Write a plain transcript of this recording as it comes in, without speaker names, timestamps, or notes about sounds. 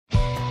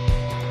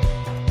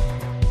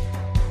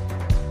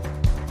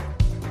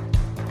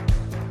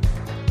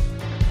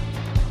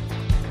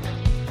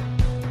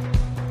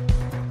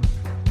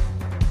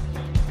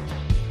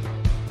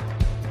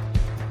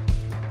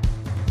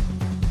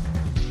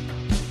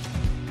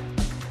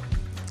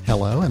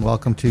Hello and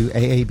welcome to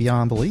AA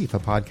Beyond Belief, a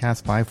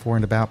podcast by, for,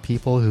 and about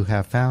people who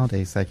have found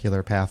a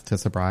secular path to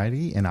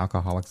sobriety in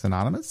Alcoholics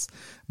Anonymous.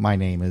 My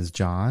name is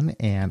John,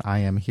 and I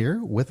am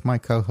here with my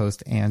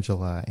co-host,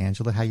 Angela.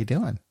 Angela, how you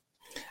doing?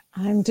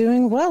 I'm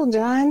doing well,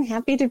 John.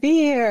 Happy to be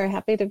here.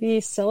 Happy to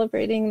be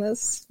celebrating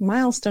this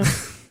milestone.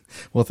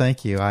 Well,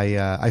 thank you.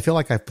 I feel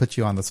like I put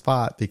you on the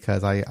spot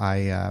because I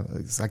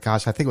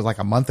think it was like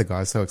a month ago. I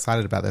was so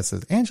excited about this.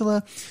 As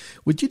Angela,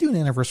 would you do an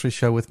anniversary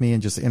show with me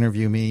and just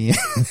interview me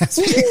and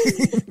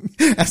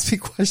ask me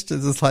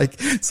questions? It's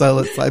like, so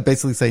it's like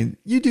basically saying,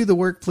 you do the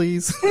work,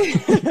 please.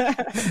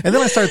 And then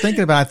I started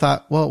thinking about it. I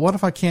thought, well, what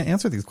if I can't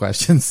answer these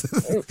questions?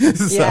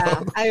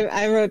 Yeah,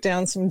 I wrote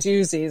down some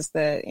doozies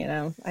that,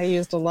 I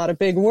used a lot of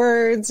big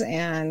words,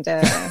 and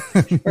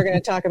we're going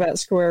to talk about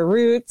square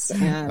roots.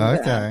 And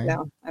okay.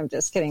 No, I'm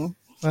just kidding.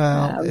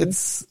 Well,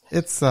 it's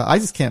I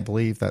just can't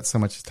believe that so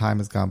much time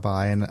has gone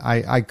by. And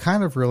I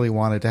kind of really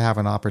wanted to have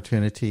an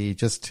opportunity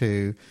just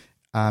to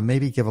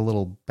maybe give a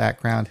little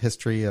background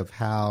history of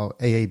how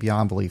AA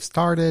Beyond Belief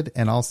started,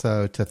 and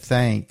also to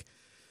thank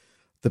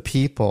the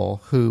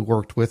people who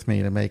worked with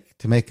me to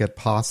make it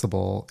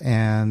possible,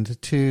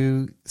 and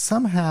to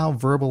somehow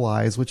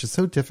verbalize, which is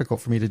so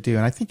difficult for me to do.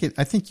 And I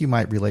think you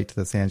might relate to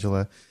this,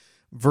 Angela,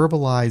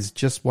 verbalize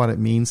just what it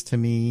means to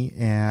me.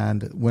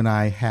 And when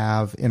I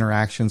have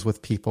interactions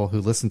with people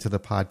who listen to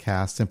the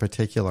podcast in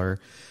particular,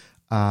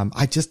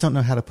 I just don't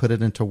know how to put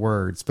it into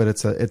words, but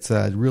it's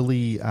a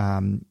really,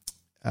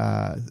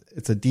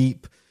 it's a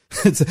deep,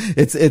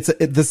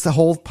 this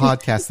whole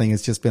podcast thing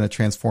has just been a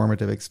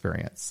transformative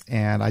experience.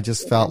 And I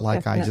just felt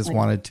like I just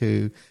wanted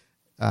to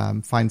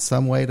find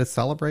some way to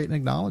celebrate and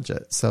acknowledge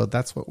it. So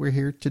that's what we're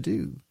here to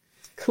do.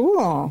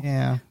 Cool.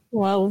 Yeah.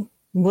 Well,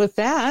 with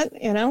that,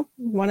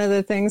 one of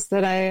the things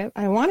that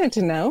I wanted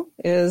to know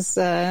is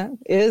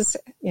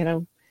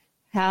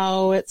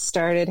how it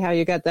started, how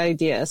you got the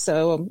idea.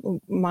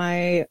 So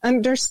my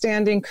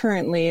understanding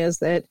currently is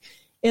that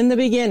in the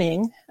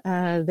beginning,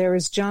 there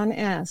was John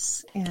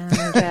S.,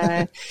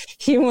 and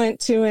he went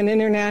to an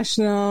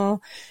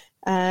international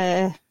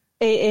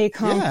AA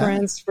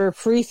conference for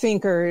free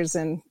thinkers,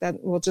 and that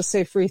we'll just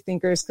say free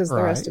thinkers because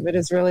the rest of it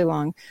is really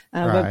long.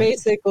 But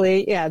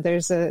basically,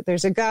 there's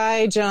a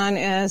guy, John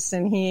S.,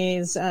 and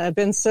he's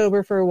been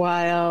sober for a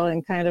while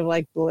and kind of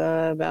like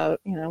blah about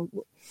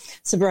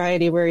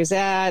sobriety where he's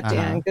at,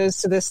 and goes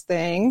to this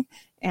thing,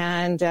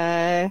 and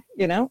and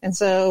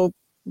so.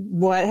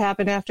 What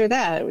happened after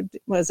that?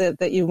 Was it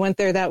that you went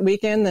there that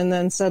weekend and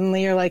then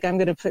suddenly you're like, I'm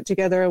going to put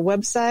together a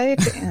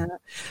website?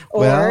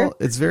 Well,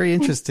 it's very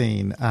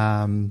interesting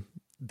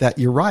that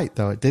you're right,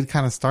 though. It did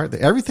kind of start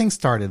there. Everything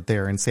started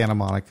there in Santa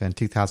Monica in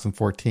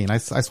 2014. I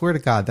swear to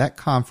God, that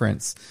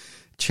conference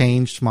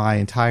changed my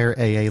entire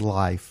AA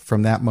life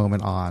from that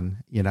moment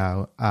on,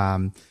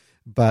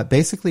 But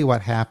basically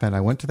what happened, I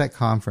went to that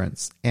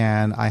conference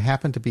and I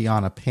happened to be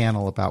on a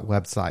panel about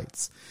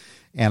websites.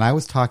 And I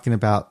was talking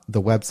about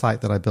the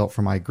website that I built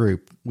for my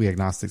group, We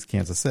Agnostics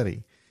Kansas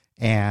City.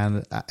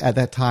 And at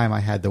that time, I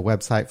had the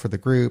website for the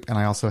group, and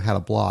I also had a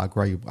blog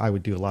where I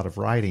would do a lot of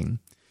writing.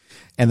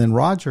 And then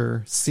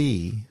Roger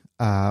C.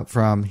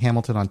 From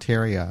Hamilton,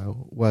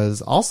 Ontario,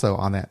 was also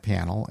on that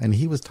panel, and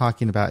he was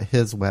talking about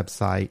his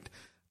website,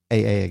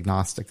 AA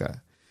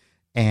Agnostica.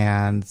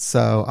 And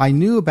so I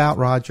knew about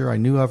Roger. I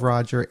knew of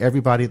Roger.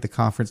 Everybody at the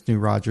conference knew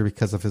Roger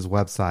because of his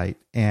website.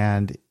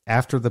 And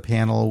after the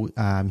panel,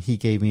 he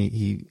gave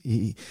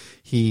me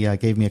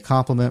a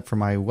compliment for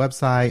my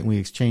website, and we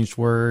exchanged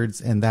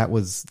words, and that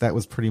was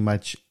pretty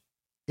much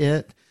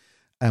it.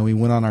 And we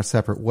went on our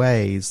separate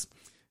ways.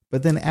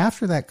 But then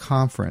after that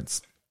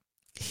conference,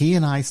 he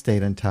and I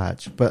stayed in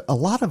touch, but a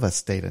lot of us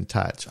stayed in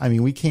touch. I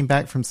mean, we came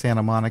back from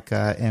Santa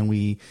Monica, and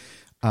we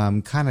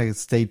kind of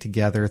stayed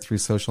together through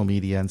social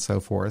media and so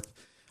forth.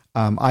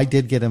 I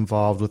did get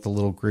involved with a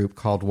little group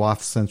called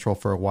WAF Central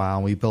for a while.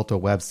 And we built a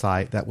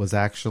website that was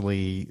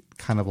actually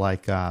kind of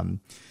like,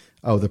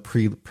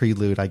 the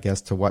prelude, I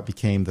guess, to what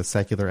became the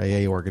Secular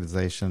AA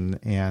organization.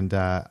 And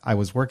I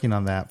was working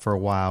on that for a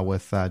while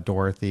with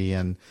Dorothy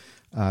and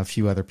a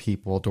few other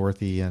people,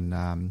 Dorothy and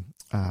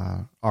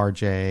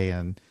RJ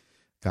and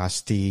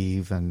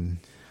Steve. And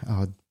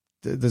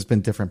there's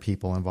been different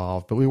people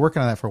involved. But we were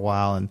working on that for a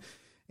while, and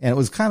it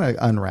was kind of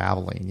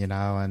unraveling,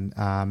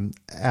 and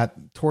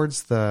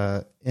towards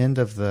the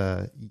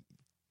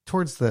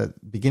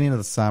beginning of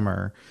the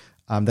summer,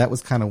 that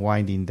was kind of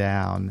winding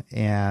down,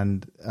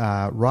 and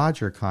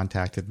Roger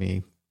contacted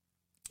me,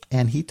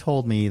 and he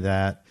told me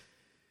that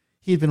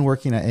he'd been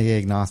working at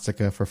AA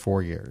Agnostica for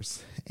 4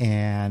 years,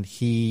 and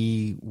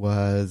he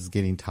was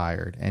getting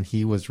tired, and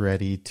he was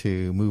ready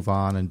to move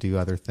on and do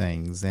other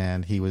things,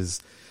 and he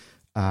was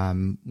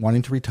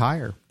wanting to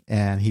retire.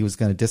 And he was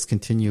going to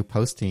discontinue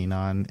posting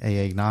on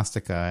AA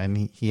Agnostica.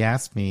 And he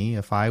asked me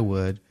if I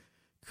would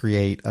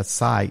create a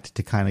site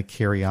to kind of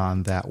carry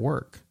on that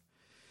work.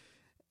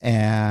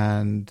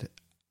 And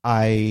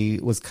I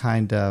was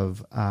kind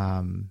of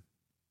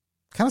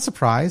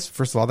surprised,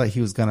 first of all, that he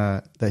was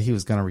gonna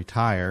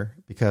retire,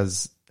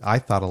 because I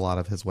thought a lot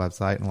of his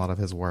website and a lot of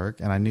his work,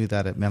 and I knew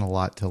that it meant a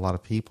lot to a lot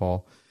of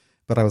people.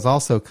 but I was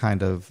also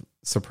kind of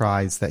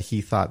surprised that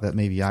he thought that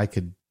maybe I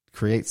could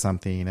create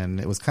something, and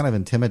it was kind of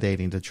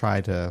intimidating to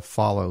try to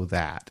follow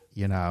that,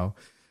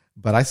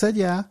 but I said,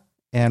 yeah.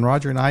 And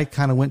Roger and I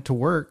kind of went to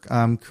work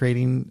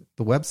creating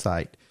the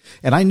website.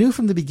 And I knew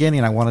from the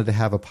beginning I wanted to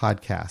have a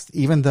podcast.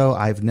 Even though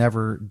I've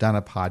never done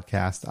a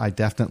podcast, I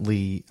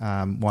definitely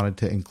wanted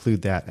to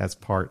include that as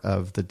part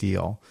of the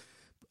deal.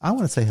 I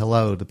want to say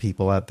hello to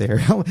people out there.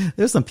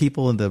 There's some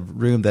people in the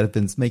room that have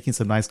been making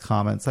some nice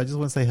comments. I just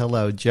want to say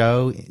hello.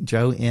 Joe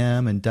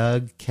M. and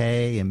Doug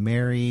K. and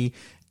Mary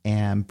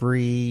and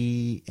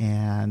Bree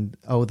and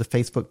the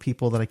Facebook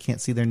people that I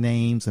can't see their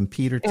names, and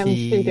Peter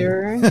T.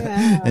 Peter,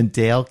 yeah. And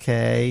Dale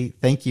K.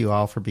 Thank you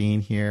all for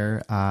being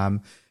here.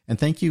 And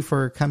thank you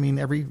for coming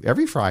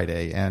every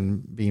Friday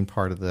and being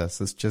part of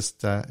this. It's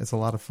just it's a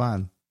lot of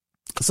fun.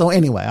 So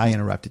anyway, I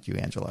interrupted you,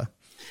 Angela.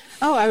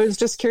 Oh, I was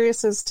just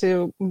curious as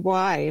to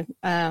why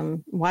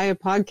a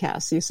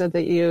podcast. You said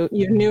that you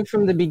knew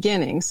from the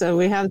beginning. So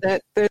we have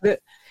that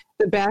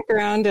the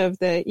background of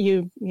that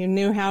you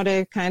knew how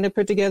to kind of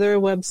put together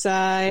a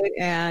website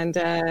and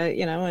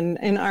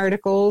an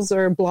articles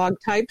or blog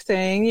type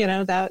thing,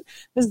 that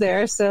was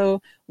there.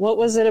 So what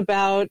was it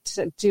about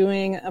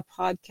doing a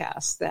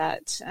podcast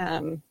that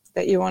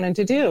you wanted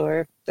to do,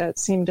 or that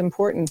seemed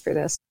important for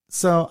this?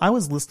 So I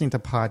was listening to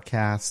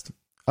podcasts,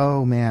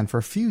 for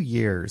a few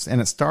years. And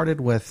it started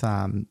with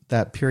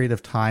that period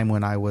of time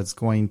when I was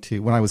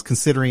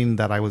considering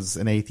that I was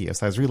an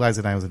atheist. I was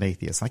realizing I was an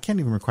atheist. I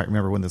can't even quite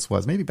remember when this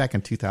was, maybe back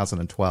in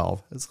 2012.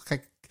 It was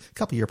like a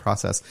couple year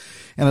process.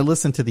 And I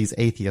listened to these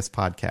atheist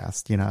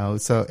podcasts,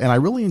 and I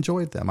really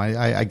enjoyed them.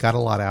 I got a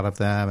lot out of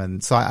them.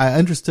 And so I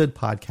understood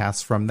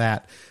podcasts from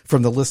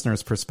the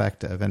listener's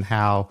perspective, and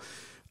how,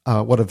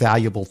 what a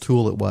valuable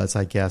tool it was,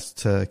 I guess,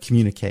 to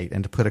communicate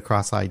and to put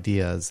across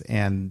ideas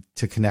and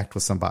to connect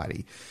with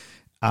somebody.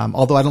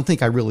 Although I don't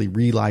think I really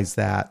realized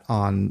that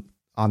in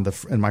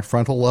my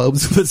frontal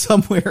lobes, but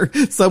somewhere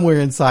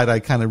inside, I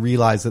kind of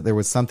realized that there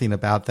was something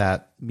about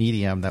that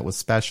medium that was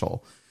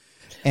special.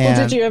 And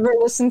did you ever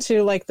listen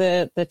to like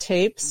the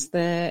tapes,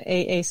 the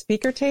AA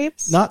speaker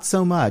tapes? Not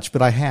so much,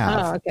 but I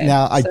have. Oh, okay.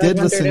 Now I did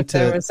listen if to.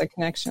 There was a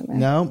connection there.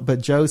 No,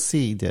 but Joe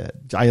C.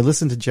 did. I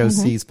listened to Joe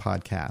C.'s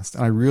podcast,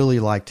 and I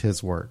really liked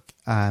his work.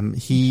 And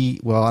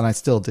I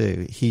still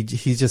do. He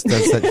just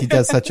does that. He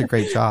does such a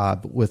great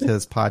job with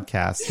his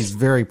podcast. He's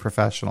very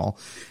professional,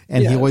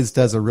 and he always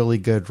does a really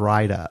good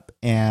write up.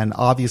 And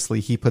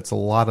obviously, he puts a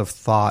lot of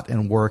thought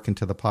and work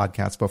into the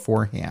podcast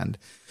beforehand.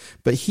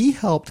 But he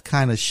helped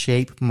kind of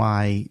shape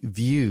my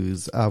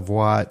views of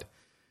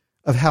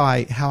how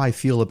I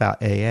feel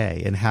about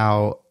AA, and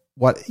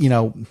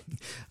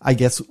I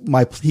guess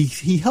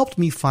he helped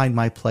me find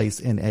my place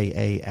in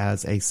AA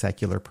as a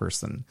secular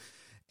person.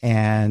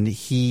 And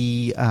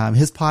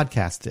his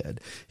podcast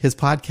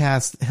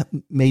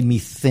made me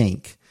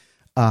think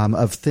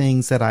of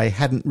things that I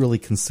hadn't really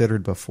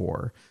considered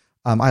before.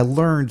 I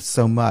learned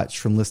so much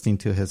from listening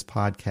to his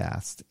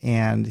podcast.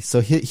 And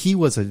so he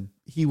was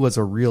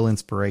a real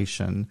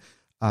inspiration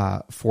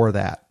for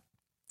that.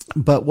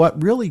 But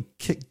what really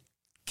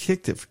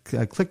clicked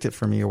it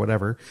for me, or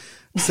whatever,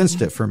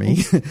 cinched it for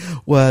me,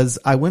 was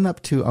I went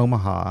up to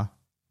Omaha,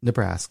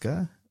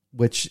 Nebraska,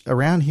 which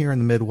around here in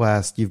the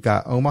Midwest, you've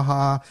got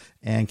Omaha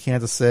and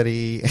Kansas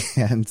City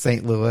and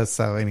St. Louis.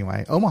 So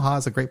anyway, Omaha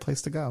is a great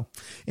place to go.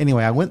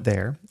 Anyway, I went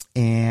there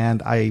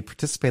and I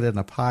participated in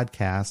a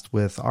podcast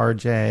with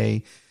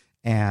RJ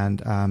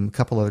and a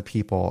couple other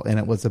people, and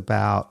it was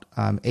about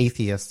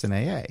atheists in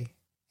AA.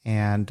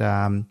 And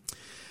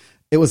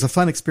it was a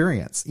fun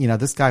experience.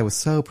 This guy was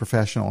so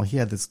professional. He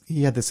had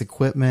this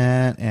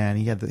equipment, and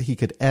he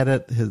could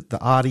edit the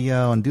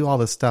audio and do all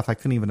this stuff I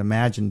couldn't even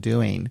imagine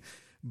doing.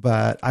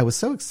 But I was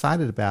so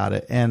excited about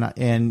it,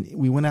 and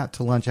we went out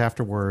to lunch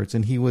afterwards,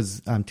 and he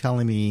was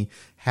telling me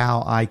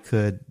how I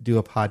could do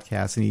a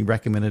podcast, and he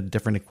recommended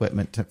different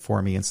equipment for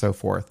me and so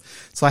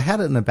forth. So I had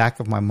it in the back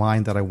of my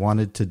mind that I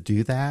wanted to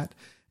do that.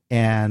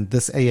 And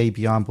this AA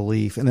Beyond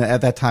Belief, and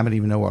at that time I didn't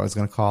even know what I was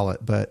going to call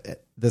it,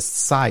 but this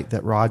site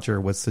that Roger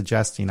was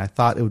suggesting, I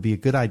thought it would be a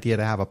good idea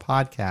to have a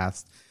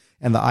podcast.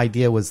 And the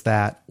idea was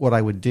that what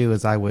I would do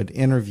is I would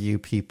interview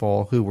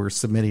people who were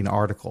submitting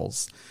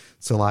articles.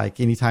 So like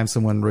anytime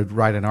someone would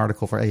write an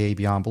article for AA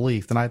Beyond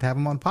Belief, then I'd have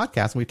them on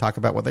podcast and we'd talk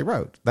about what they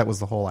wrote. That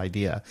was the whole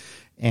idea.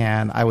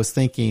 And I was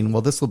thinking,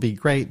 well, this will be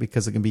great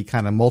because it can be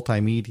kind of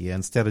multimedia.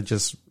 Instead of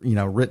just,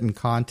 written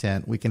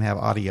content, we can have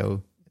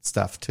audio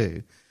stuff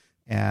too.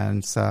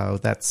 And so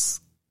that's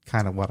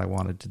kind of what I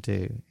wanted to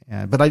do.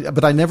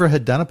 But I never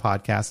had done a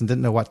podcast and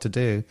didn't know what to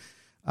do.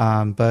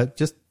 But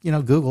just,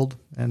 Googled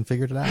and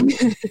figured it out.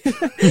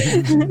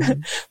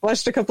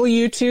 Watched a couple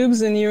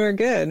YouTubes and you were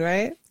good,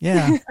 right?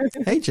 Yeah.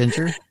 Hey,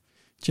 Ginger.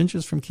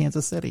 Ginger's from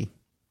Kansas City.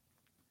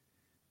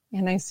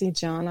 And I see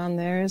John on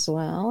there as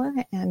well,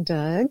 and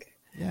Doug.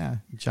 Yeah,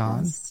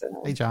 John.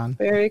 Hey, John.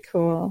 Very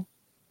cool.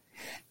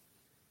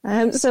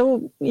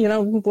 So,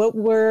 what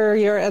were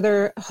your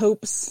other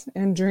hopes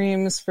and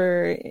dreams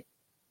for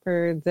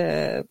for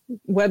the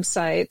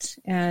website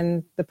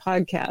and the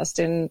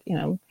podcast,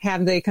 and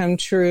have they come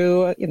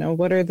true?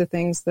 What are the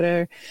things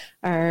that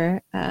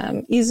are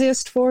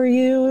easiest for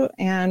you,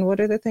 and what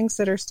are the things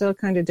that are still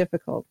kind of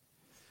difficult?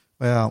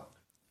 Well,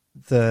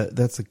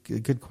 that's a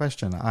good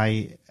question.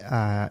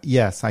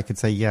 Yes, I could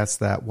say yes,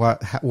 that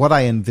what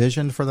I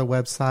envisioned for the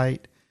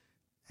website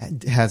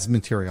has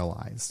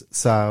materialized.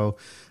 So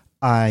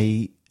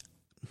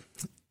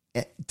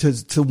to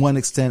one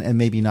extent, and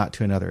maybe not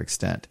to another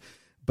extent,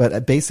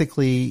 but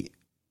basically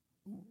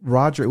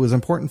it was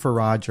important for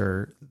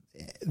Roger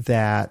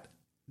that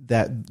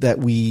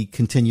we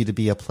continue to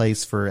be a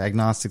place for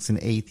agnostics and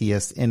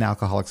atheists in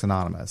Alcoholics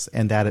Anonymous,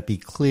 and that it be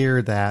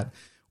clear that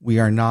we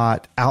are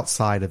not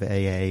outside of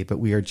AA, but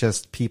we are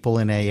just people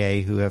in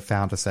AA who have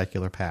found a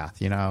secular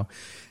path,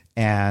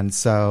 And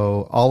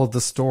so all of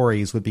the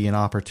stories would be an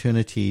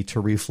opportunity to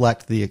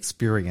reflect the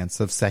experience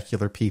of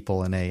secular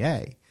people in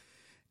AA.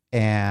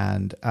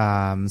 And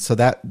so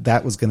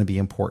that was going to be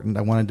important.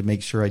 I wanted to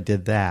make sure I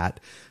did that.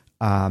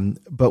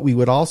 But we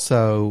would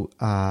also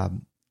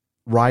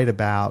write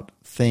about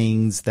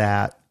things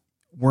that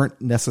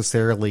wouldn't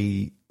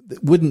necessarily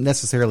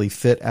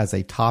fit as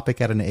a topic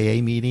at an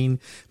AA meeting,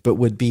 but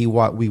would be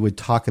what we would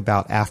talk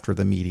about after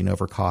the meeting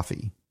over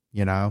coffee,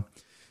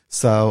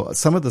 So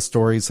some of the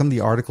stories, some of the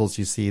articles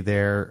you see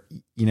there,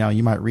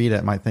 you might read it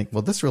and might think,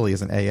 well, this really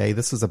isn't AA.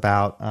 This is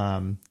about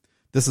the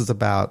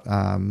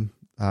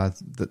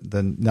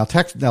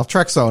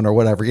naltrexone or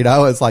whatever,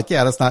 it's like,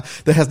 yeah,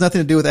 that has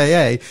nothing to do with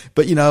AA,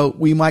 but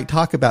we might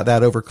talk about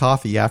that over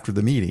coffee after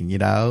the meeting,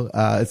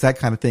 it's that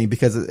kind of thing,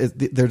 because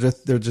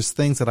they're just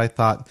things that I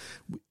thought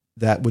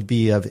that would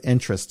be of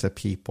interest to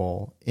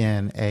people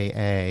in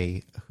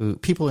AA,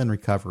 people in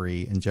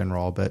recovery in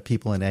general, but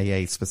people in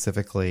AA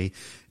specifically,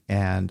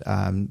 and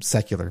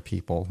secular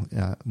people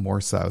more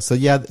so. So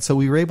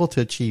we were able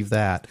to achieve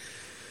that.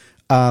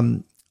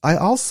 I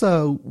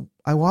also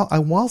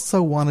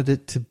wanted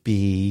it to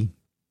be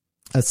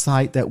a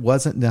site that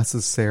wasn't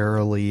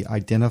necessarily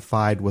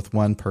identified with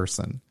one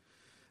person.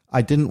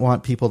 I didn't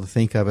want people to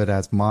think of it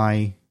as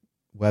my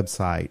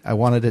website. I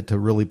wanted it to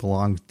really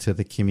belong to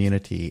the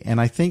community, and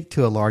I think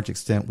to a large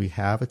extent we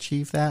have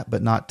achieved that,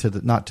 but not to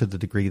the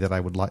degree that I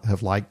would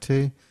have liked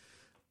to.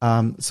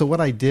 So what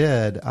I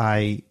did,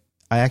 I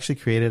actually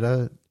created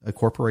a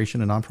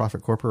corporation, a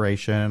nonprofit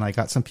corporation, and I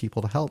got some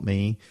people to help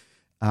me.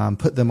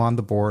 Put them on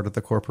the board of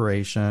the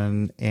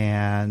corporation,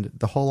 and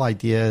the whole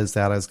idea is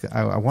that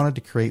I wanted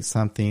to create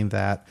something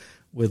that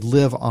would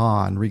live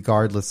on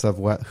regardless of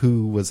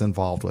who was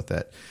involved with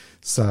it.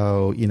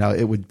 So,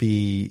 it would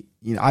be,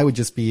 I would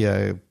just be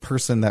a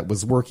person that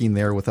was working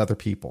there with other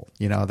people,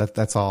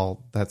 that's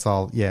all.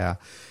 Yeah.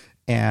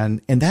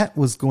 And that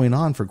was going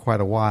on for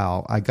quite a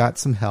while. I got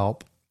some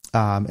help.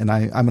 And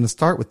I'm going to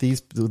start with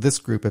this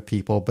group of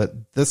people,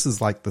 but this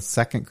is like the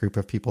second group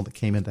of people that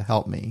came in to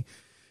help me.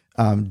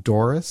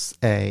 Doris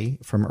A.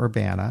 from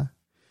Urbana,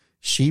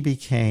 she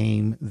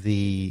became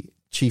the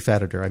chief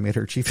editor. I made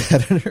her chief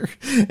editor,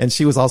 and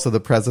she was also the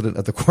president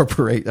of the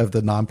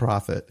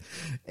nonprofit.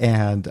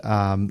 And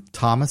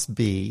Thomas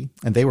B.,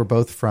 and they were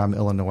both from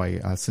Illinois,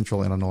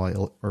 Central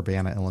Illinois,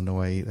 Urbana,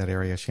 Illinois, that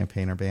area,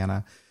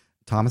 Champaign-Urbana.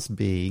 Thomas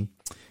B.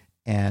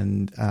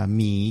 and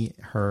we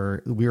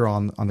were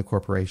on the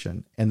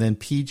corporation. And then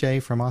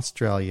PJ from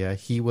Australia,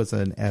 he was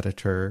an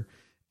editor.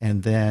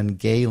 And then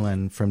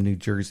Galen from New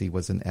Jersey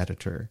was an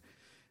editor.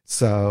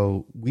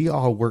 So we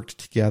all worked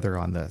together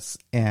on this.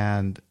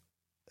 And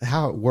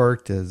how it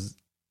worked is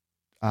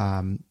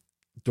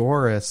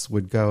Doris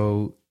would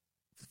go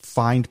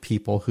find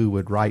people who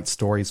would write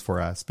stories for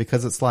us,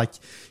 because it's like,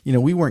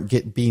 we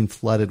weren't being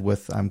flooded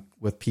with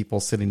people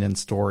sitting in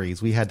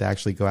stories. We had to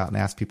actually go out and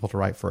ask people to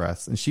write for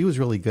us. And she was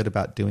really good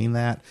about doing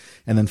that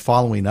and then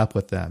following up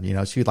with them.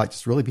 She would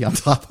just really be on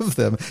top of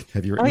them.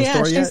 Have you written a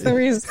story yet? She's the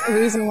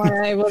reason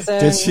why I was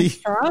in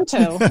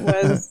Toronto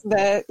was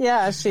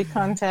that, she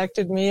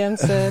contacted me and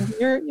said,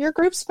 your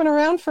group's been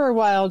around for a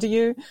while. Do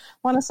you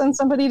want to send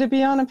somebody to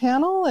be on a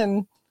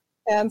panel?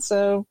 And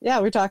so,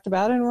 we talked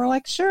about it and we're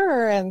like,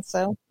 sure. And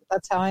so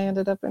that's how I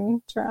ended up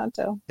in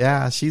Toronto.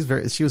 Yeah, she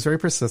was very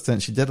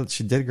persistent. She did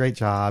a great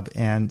job.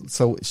 And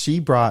so she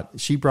brought in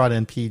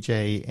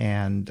PJ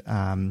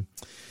and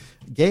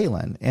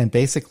Galen. And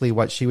basically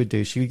what she would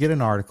do, she would get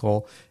an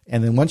article,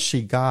 and then once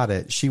she got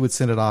it, she would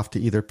send it off to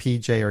either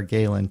PJ or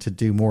Galen to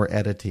do more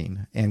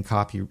editing and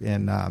copy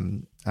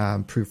and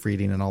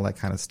proofreading and all that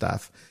kind of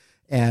stuff.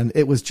 And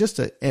it was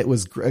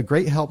a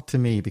great help to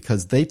me,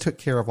 because they took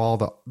care of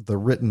all the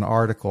written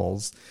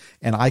articles,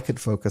 and I could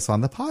focus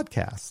on the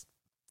podcast.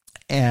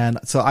 And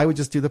so I would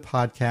just do the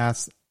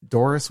podcast.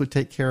 Doris would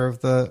take care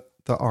of the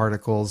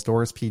articles,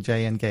 Doris, PJ,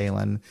 and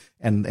Galen,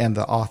 and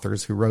the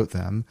authors who wrote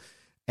them.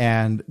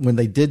 And when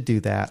they did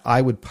do that,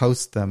 I would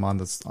post them on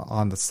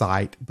the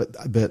site.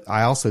 But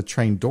I also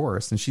trained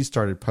Doris, and she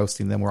started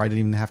posting them, where I didn't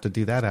even have to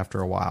do that after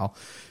a while.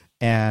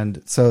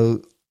 And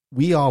so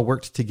we all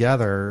worked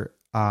together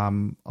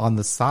on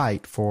the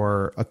site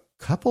for a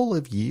couple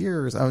of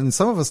years. I mean,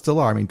 some of us still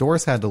are. I mean,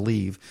 Doris had to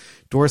leave.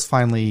 Doris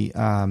finally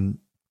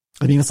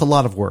I mean, it's a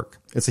lot of work.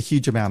 It's a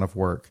huge amount of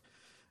work.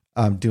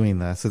 Doing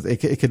this,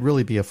 it could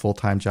really be a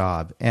full-time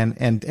job,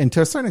 and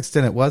to a certain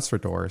extent, it was for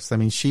Doris. I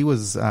mean, she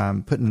was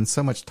putting in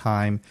so much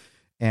time,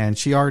 and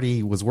she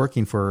already was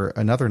working for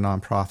another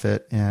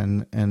nonprofit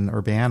in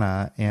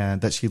Urbana,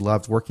 and that she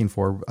loved working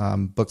for,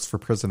 Books for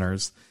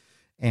Prisoners,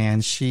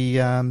 and she,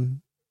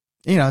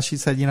 she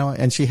said,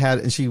 and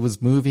she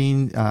was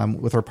moving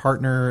with her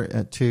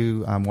partner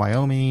to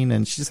Wyoming,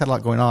 and she just had a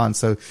lot going on,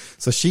 so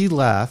she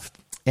left,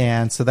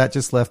 and so that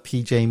just left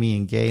PJ, me,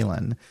 and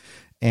Galen,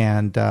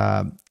 and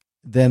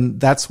then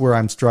that's where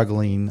I'm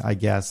struggling, I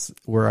guess,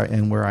 where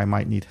I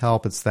might need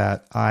help. It's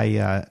that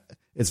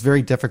it's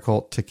very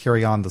difficult to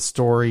carry on the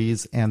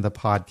stories and the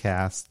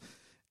podcast.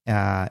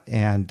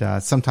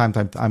 And sometimes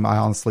I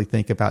honestly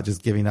think about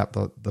just giving up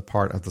the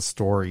part of the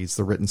stories,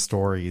 the written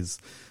stories.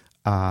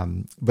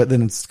 But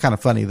then it's kind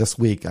of funny. This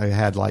week I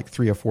had like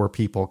 3 or 4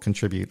 people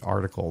contribute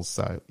articles.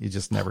 So you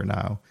just never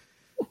know.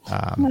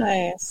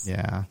 Nice.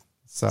 Yeah.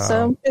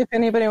 So if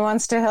anybody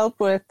wants to help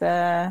with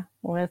the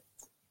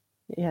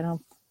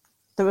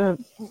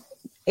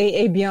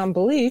AA Beyond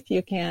Belief,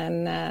 you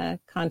can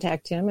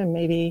contact him and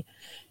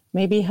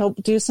maybe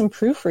help do some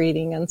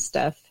proofreading and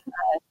stuff.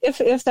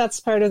 If that's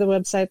part of the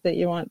website that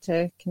you want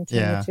to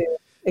continue to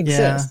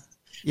exist.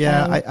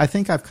 Yeah. I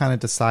think I've kind of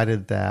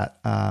decided that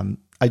I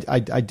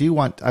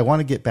want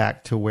to get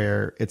back to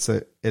where it's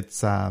a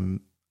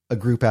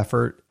group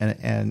effort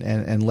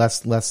and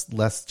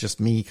less just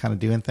me kind of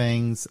doing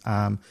things.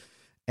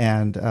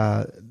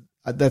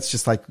 That's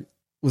just like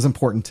was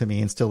important to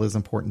me and still is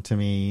important to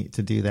me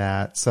to do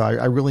that. So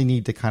I really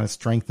need to kind of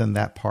strengthen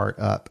that part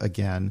up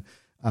again,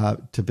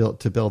 to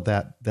build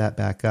that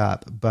back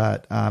up.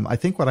 But I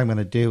think what I'm going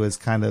to do is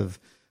kind of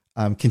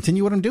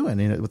continue what I'm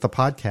doing with the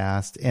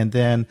podcast. And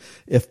then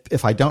if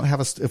we don't have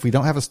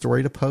a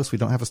story to post, we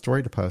don't have a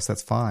story to post.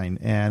 That's fine.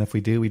 And if we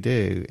do, we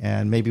do.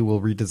 And maybe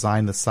we'll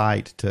redesign the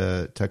site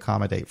to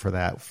accommodate for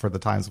that, for the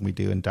times when we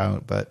do and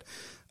don't. But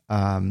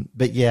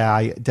yeah,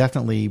 I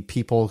definitely,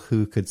 people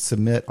who could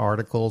submit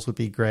articles would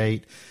be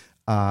great.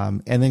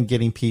 And then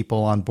getting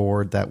people on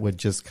board that would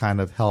just kind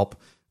of help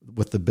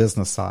with the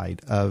business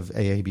side of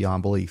AA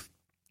Beyond Belief.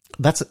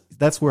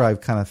 That's where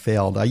I've kind of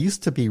failed. I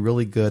used to be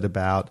really good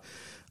about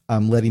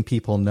letting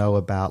people know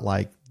about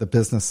like the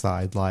business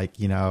side, like,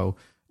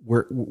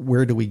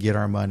 where do we get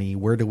our money?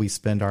 Where do we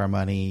spend our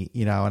money?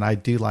 And I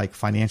do like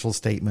financial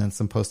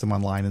statements and post them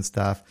online and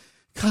stuff.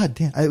 God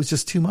damn, it was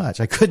just too much.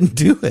 I couldn't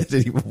do it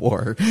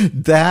anymore.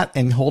 That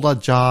and hold a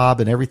job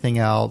and everything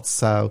else.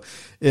 So,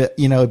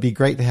 it'd be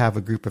great to have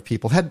a group of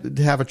people,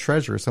 to have a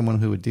treasurer, someone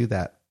who would do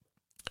that.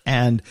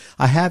 And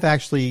I have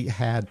actually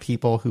had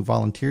people who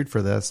volunteered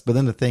for this, but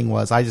then the thing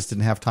was, I just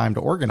didn't have time to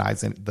organize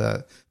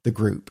the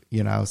group,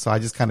 so I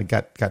just kind of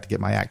got to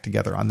get my act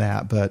together on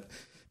that. But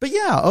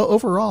yeah,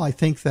 overall, I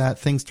think that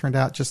things turned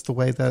out just the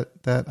way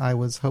that I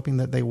was hoping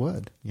that they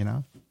would,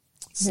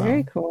 So,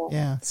 very cool.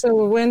 Yeah.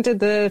 So when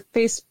did the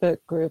Facebook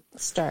group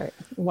start?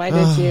 Why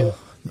did you?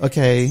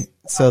 Okay.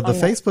 So the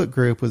Facebook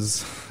group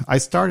I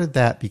started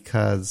that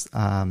because,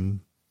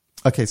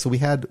 so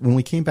when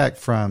we came back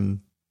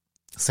from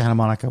Santa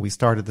Monica, we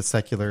started the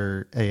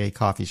secular AA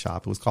coffee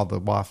shop. It was called the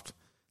Waft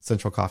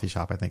Central Coffee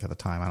Shop, I think, at the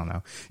time. I don't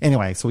know.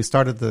 Anyway, so we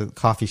started the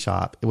coffee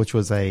shop, which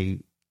was a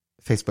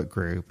Facebook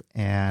group,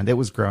 and it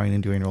was growing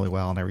and doing really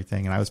well and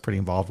everything. And I was pretty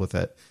involved with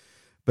it.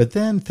 But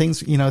then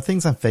things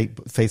on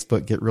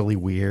Facebook get really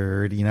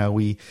weird.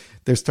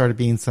 There started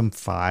being some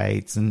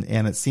fights, and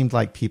it seemed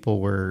like people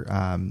were,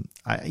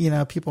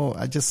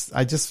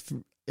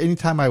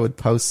 anytime I would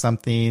post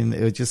something,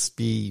 it would just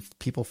be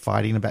people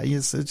fighting about it.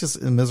 It's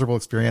just a miserable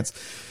experience.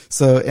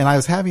 So, and I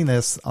was having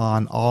this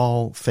on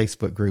all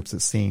Facebook groups. It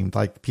seemed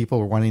like people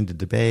were wanting to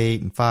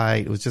debate and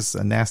fight. It was just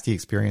a nasty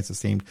experience, it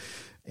seemed.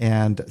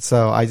 And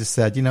so I just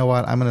said, you know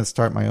what, I'm going to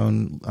start my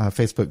own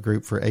Facebook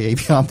group for AA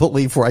Beyond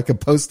Belief where I could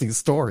post these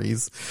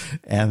stories.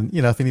 And,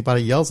 if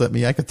anybody yells at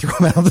me, I could throw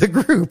them out of the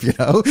group,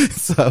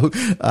 So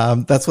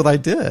that's what I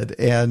did.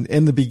 And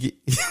in the beginning,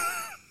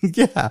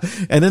 yeah.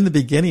 And in the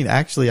beginning,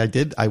 actually, I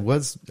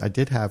was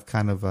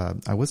kind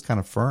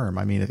of firm.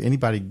 I mean, if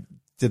anybody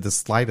did the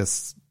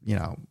slightest,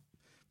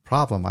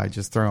 problem, I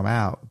just throw them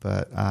out.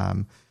 But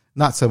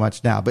not so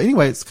much now. But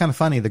anyway, it's kind of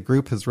funny. The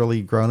group has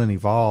really grown and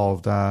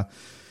evolved.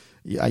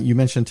 You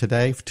mentioned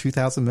today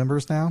 2,000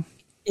 members now.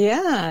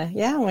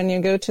 Yeah. When you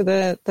go to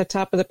the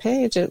top of the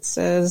page, it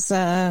says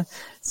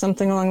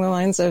something along the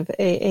lines of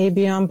AA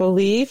Beyond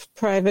Belief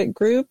private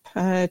group,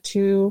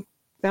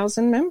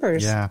 2,000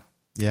 members. Yeah.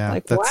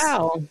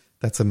 Wow.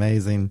 That's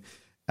amazing.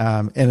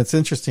 And it's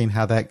interesting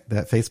how that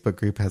Facebook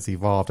group has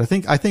evolved. I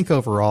think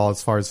overall,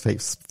 as far as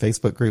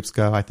Facebook groups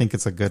go, I think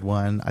it's a good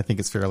one. I think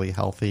it's fairly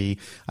healthy.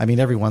 I mean,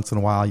 every once in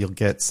a while you'll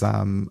get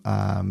some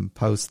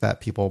posts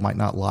that people might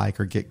not like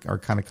or are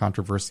kind of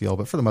controversial,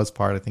 but for the most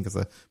part, I think it's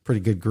a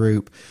pretty good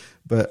group.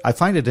 But I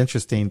find it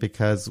interesting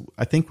because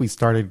I think we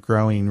started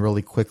growing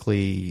really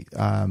quickly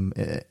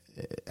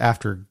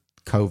after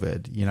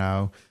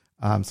COVID,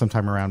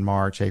 sometime around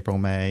March, April,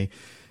 May.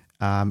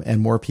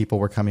 and more people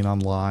were coming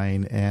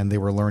online, and they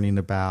were learning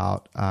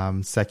about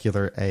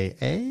secular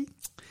AA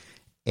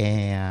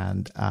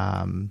and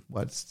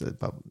what's the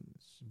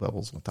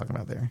bubbles we're talking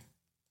about there.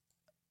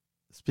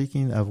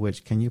 Speaking of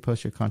which, can you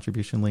post your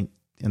contribution link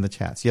in the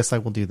chats? Yes, I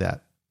will do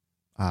that,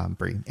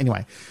 Bree.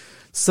 Anyway,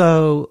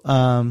 so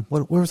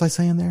where was I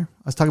saying there?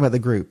 I was talking about the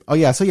group. Oh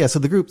yeah, so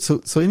the group. So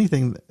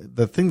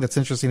the thing that's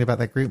interesting about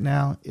that group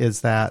now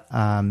is that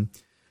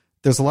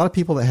there's a lot of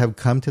people that have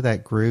come to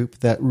that group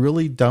that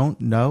really don't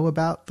know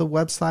about the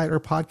website or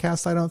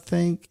podcast, I don't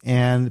think,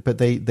 but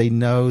they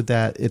know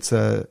that it's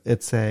a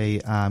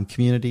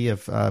community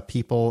of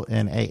people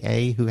in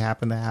AA who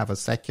happen to have a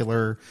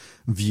secular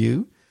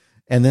view.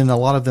 And then a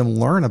lot of them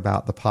learn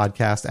about the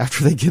podcast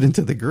after they get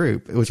into the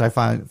group, which I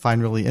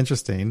find really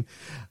interesting.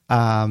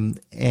 And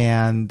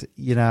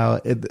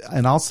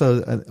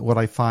also what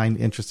I find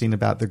interesting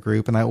about the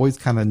group, and I always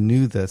kind of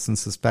knew this and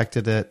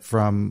suspected it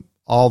from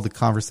all the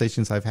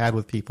conversations I've had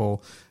with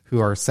people who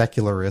are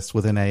secularists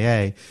within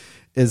AA,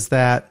 is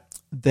that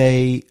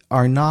they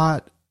are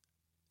not,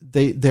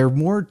 they're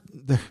more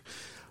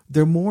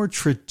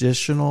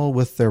traditional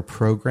with their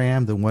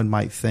program than one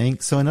might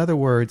think. So in other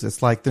words,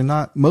 it's like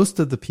most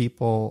of the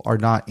people are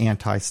not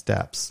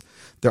anti-steps.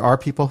 There are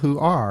people who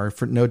are,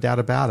 for no doubt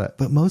about it,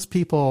 but most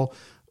people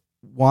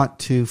want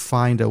to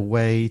find a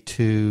way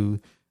to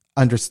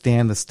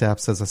understand the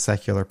steps as a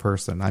secular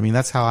person. I mean,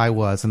 that's how I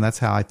was, and that's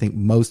how I think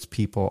most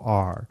people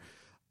are.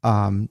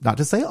 Not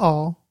to say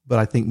all, but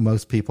I think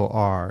most people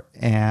are.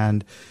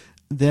 And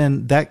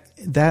then that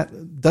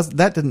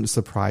didn't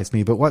surprise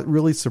me. But what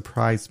really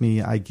surprised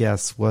me, I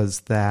guess, was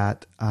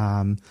that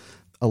a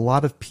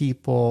lot of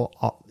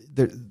people,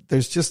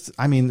 there's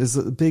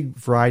a big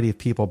variety of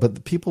people, but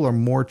the people are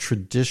more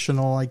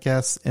traditional, I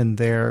guess, in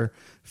their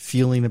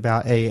feeling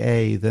about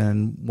AA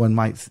than one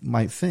might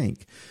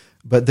think.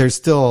 But there's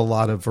still a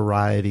lot of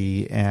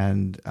variety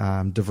and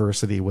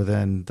diversity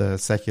within the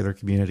secular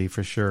community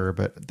for sure.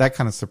 But that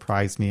kind of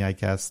surprised me, I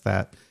guess,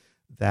 that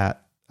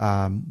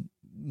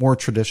more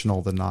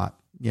traditional than not.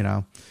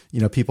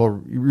 People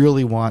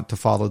really want to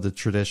follow the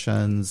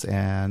traditions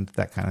and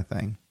that kind of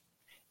thing.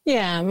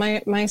 Yeah,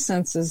 my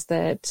sense is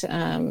that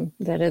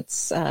that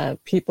it's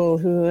people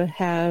who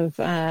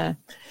have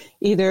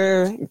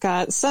either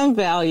got some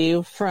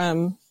value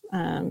from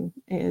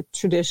a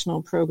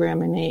traditional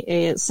program in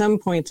AA at some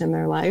point in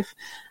their life,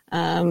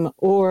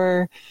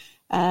 or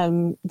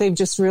they've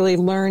just really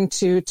learned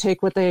to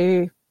take what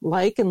they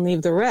like and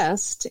leave the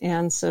rest.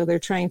 And so they're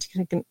trying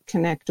to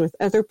connect with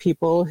other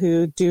people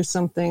who do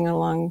something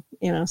along,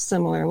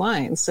 similar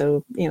lines.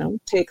 So,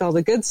 take all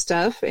the good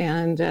stuff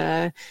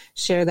and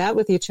share that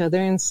with each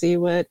other and see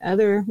what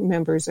other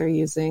members are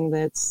using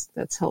that's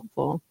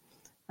helpful.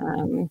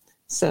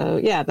 So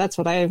yeah, that's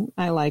what I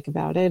like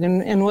about it.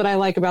 And what I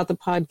like about the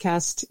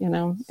podcast,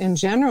 in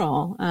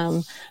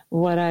general,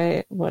 what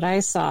I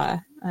saw,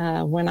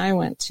 when I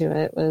went to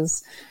it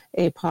was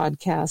a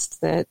podcast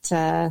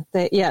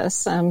that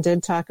yes,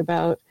 did talk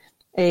about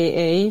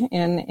AA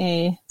in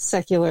a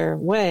secular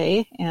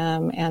way,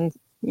 and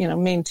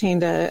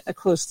maintained a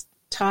close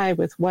tie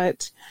with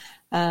what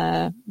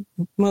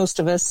most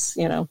of us,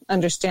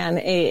 understand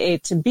AA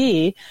to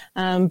be.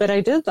 But I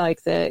did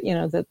like that,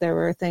 that there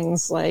were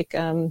things like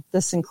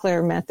the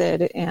Sinclair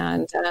method,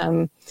 and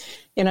and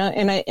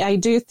I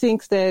do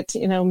think that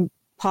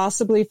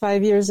possibly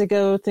 5 years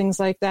ago, things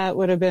like that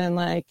would have been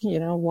like,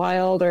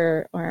 wild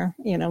or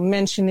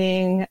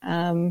mentioning,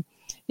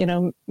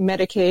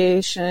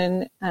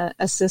 medication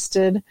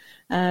assisted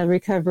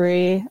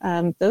recovery,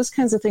 those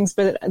kinds of things.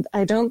 But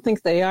I don't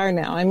think they are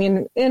now. I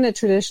mean, in a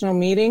traditional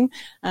meeting,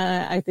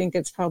 I think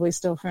it's probably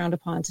still frowned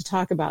upon to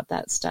talk about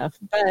that stuff.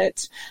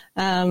 But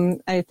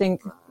I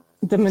think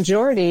the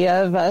majority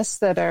of us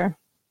that are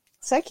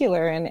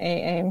secular in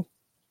AA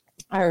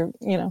are,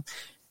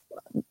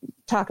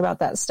 talk about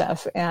that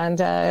stuff.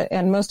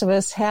 And most of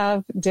us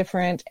have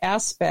different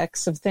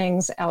aspects of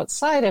things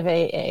outside of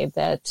AA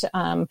that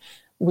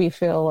we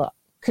feel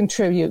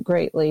contribute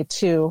greatly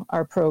to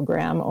our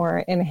program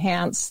or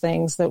enhance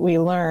things that we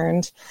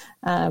learned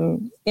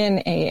in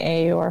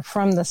AA or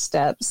from the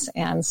steps.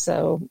 And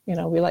so,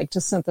 we like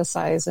to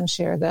synthesize and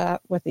share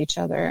that with each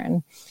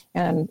other.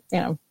 And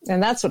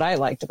that's what I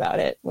liked about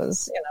it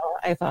was,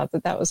 I thought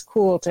that was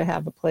cool to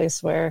have a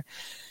place where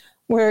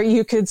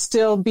you could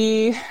still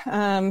be,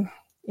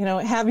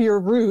 have your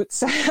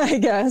roots, I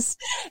guess,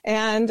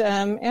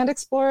 and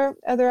explore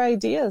other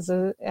ideas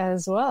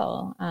as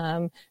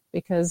well.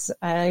 Because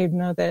I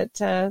know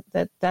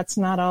that that's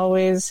not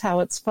always how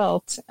it's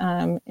felt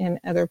in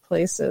other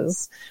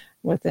places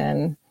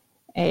within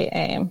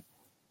AA.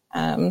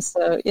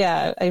 So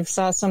yeah, I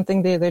saw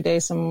something the other day.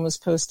 Someone was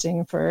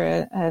posting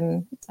for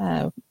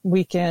a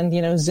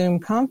weekend, Zoom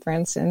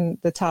conference, and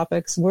the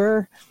topics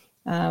were,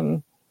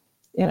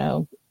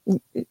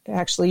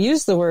 actually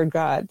use the word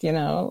God,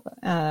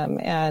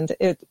 and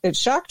it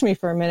shocked me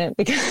for a minute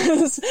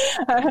because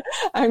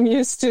I'm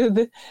used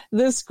to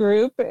this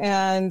group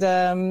and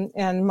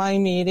my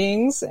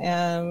meetings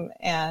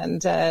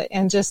and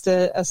just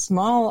a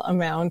small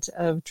amount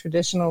of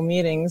traditional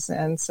meetings,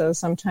 and so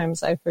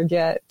sometimes I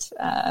forget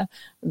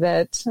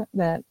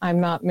that I'm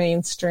not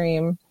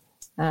mainstream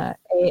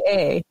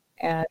AA.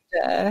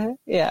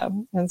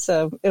 And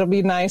so it'll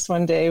be nice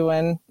one day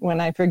when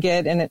I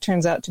forget and it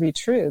turns out to be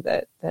true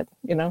that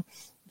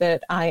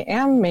I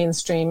am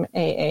mainstream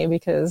AA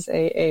because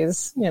AA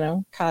is,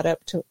 caught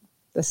up to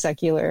the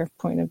secular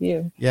point of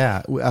view.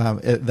 Yeah.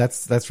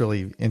 That's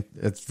really,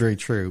 it's very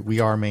true. We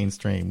are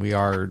mainstream. We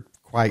are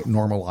quite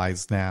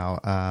normalized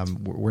now.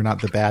 We're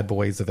not the bad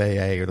boys of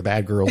AA or the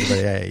bad girls of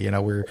AA.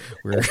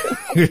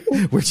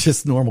 We're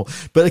just normal.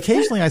 But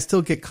occasionally I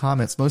still get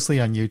comments, mostly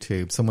on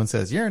YouTube. Someone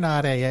says, "You're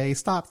not AA.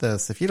 Stop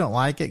this. If you don't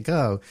like it,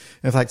 go."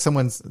 And if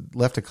someone's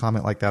left a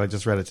comment like that, I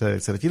just read it today.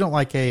 It said, "If you don't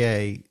like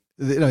AA,"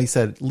 he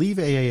said, "leave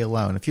AA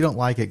alone. If you don't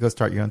like it, go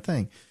start your own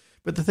thing."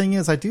 But the thing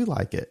is, I do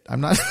like it.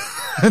 I'm not, so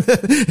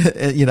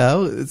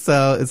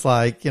it's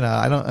like,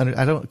 I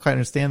don't quite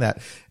understand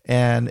that.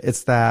 And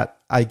it's that,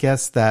 I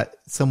guess that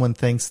someone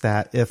thinks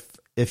that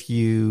if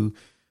you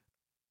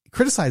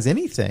criticize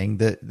anything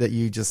that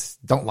you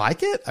just don't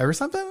like it or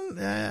something,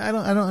 I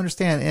don't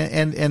understand.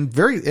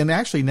 And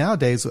actually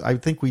nowadays, I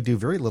think we do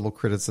very little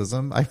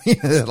criticism. I mean,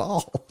 at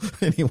all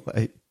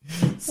anyway.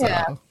 So.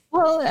 Yeah.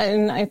 Well,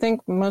 and I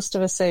think most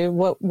of us say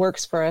what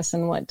works for us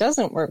and what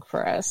doesn't work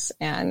for us.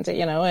 And,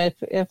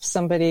 if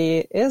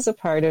somebody is a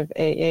part of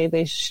AA,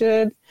 they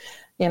should,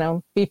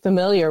 be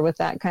familiar with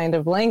that kind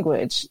of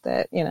language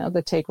that,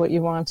 the take what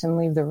you want and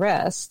leave the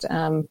rest.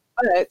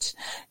 But,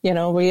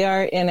 we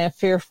are in a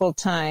fearful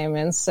time.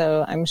 And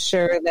so I'm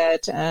sure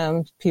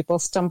that people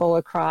stumble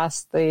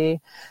across the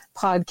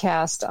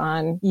podcast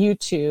on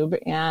YouTube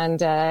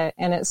and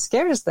it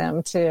scares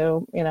them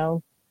to,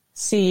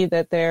 see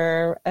that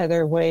there are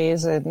other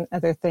ways and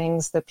other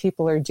things that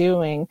people are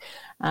doing.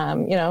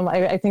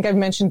 I think I've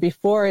mentioned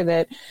before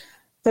that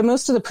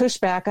most of the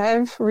pushback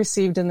I've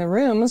received in the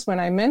rooms when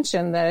I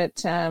mention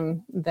that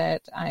I'm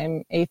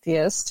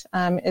atheist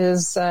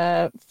is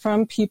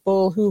from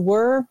people who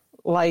were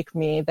like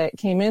me, that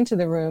came into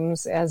the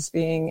rooms as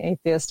being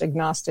atheist,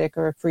 agnostic,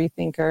 or a free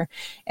thinker,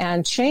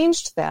 and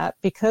changed that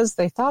because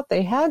they thought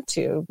they had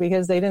to,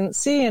 because they didn't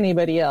see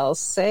anybody else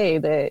say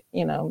that,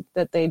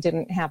 that they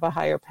didn't have a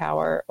higher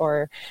power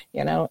or,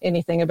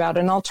 anything about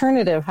an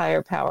alternative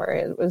higher power.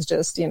 It was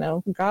just,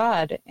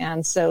 God.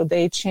 And so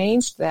they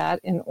changed that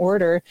in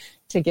order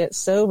to get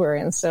sober.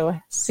 And so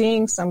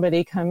seeing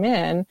somebody come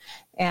in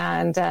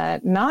and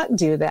not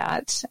do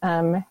that,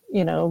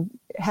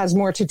 has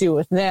more to do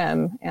with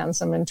them and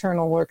some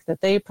internal work that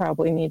they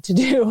probably need to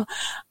do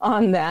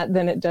on that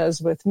than it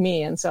does with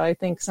me. And so I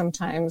think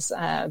sometimes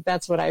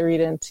that's what I read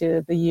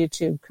into the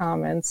YouTube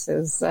comments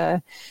is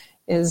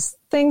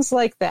things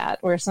like that,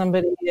 where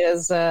somebody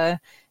is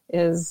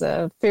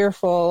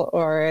fearful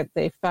or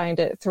they find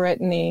it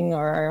threatening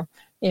or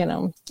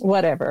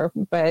whatever.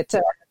 But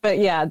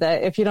yeah,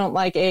 that if you don't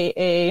like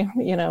AA,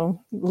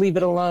 leave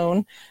it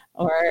alone,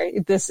 or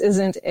this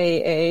isn't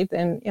AA,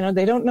 then,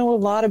 they don't know a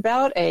lot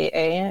about AA.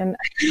 And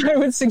I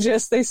would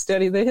suggest they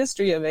study the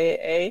history of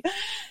AA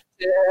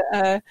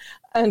to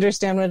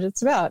understand what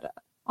it's about.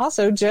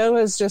 Also, Joe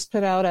has just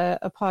put out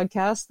a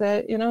podcast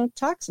that,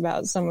 talks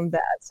about some of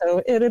that.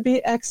 So it'd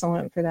be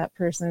excellent for that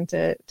person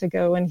to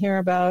go and hear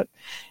about,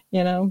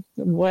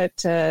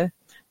 what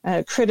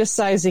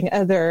criticizing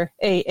other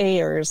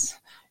AAers,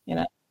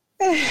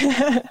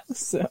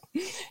 So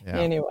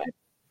anyway.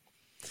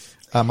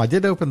 I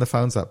did open the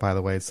phones up, by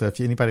the way. So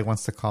if anybody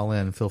wants to call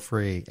in, feel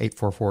free,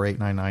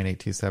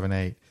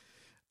 844-899-8278.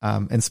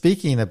 And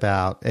speaking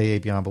about AA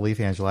Beyond Belief,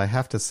 Angela, I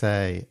have to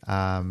say,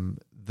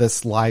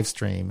 this live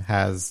stream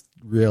has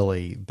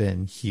really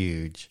been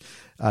huge.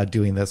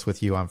 Doing this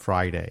with you on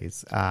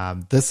Fridays.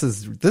 This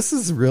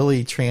is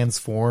really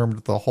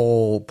transformed the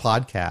whole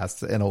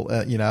podcast, and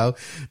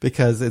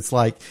because it's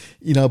like,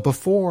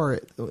 before,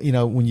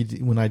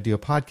 when I do a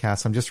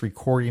podcast, I'm just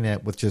recording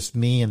it with just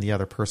me and the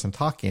other person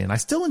talking, and I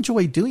still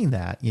enjoy doing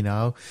that,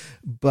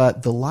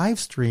 but the live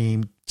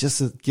stream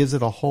just gives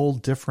it a whole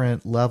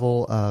different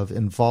level of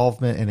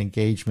involvement and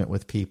engagement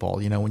with people.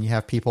 When you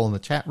have people in the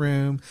chat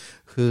room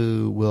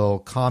who will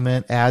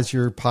comment as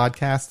you're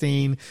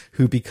podcasting,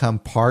 who become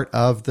part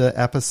of the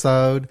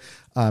episode,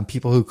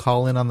 people who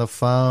call in on the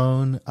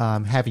phone,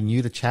 having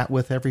you to chat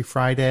with every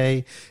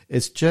Friday.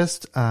 It's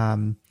just,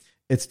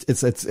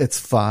 it's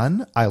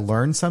fun. I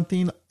learn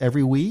something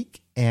every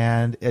week,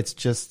 and it's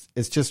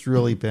just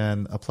really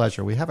been a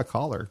pleasure. We have a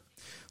caller.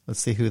 Let's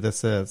see who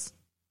this is.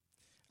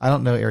 I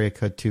don't know area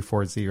code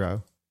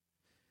 240,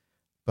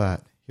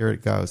 but here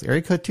it goes.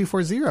 Area code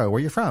 240, where are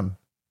you from?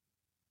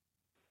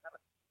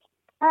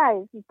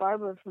 Hi, this is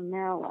Barbara from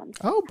Maryland.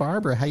 Oh,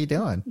 Barbara, how you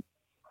doing?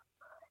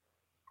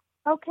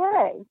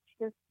 Okay,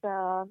 just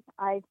I'm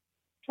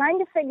trying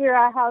to figure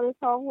out how this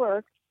all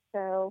works.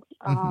 So,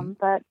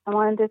 but I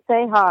wanted to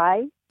say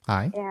hi.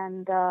 Hi.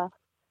 And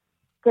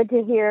good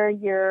to hear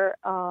your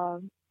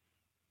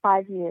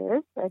 5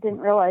 years. I didn't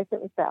realize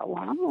it was that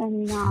long,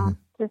 and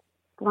just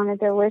wanted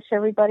to wish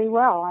everybody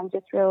well. I'm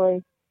just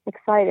really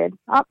excited.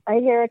 Oh, I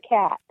hear a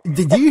cat.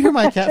 Did you hear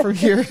my cat from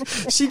here?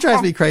 She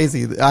drives me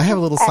crazy. I have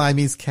a little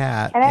Siamese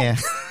cat, and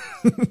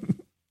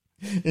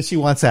she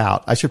wants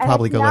out. I should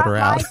probably go let her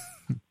out.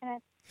 And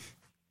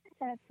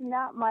it's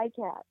not my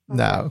cat.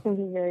 No. It's going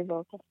to be very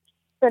vocal.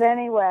 But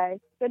anyway,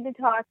 good to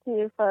talk to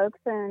you folks,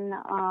 and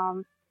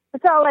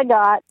that's all I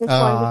got. Just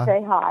wanted to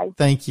say hi.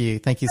 Thank you.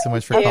 Thank you so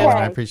much for calling.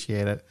 I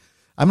appreciate it.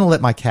 I'm going to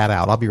let my cat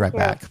out. I'll be right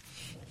back.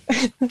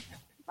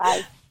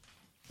 Bye.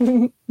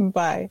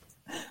 Bye.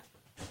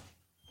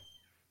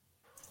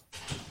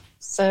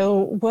 So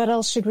what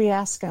else should we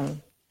ask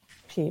them,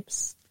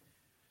 peeps?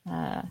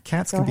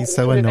 Cats can be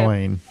so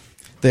annoying.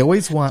 They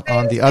always want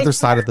on the other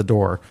side of the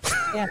door.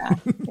 Yeah.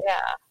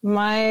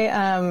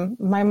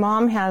 My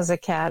mom has a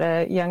cat,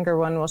 a younger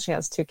one. Well, she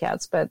has 2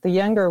 cats, but the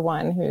younger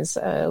one, who's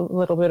a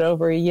little bit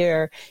over a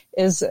year,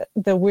 is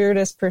the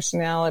weirdest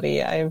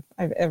personality I've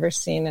ever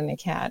seen in a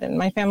cat. And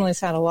my family's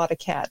had a lot of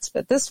cats,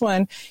 but this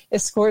one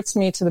escorts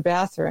me to the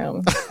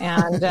bathroom.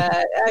 And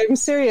I'm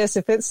serious.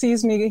 If it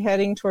sees me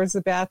heading towards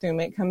the bathroom,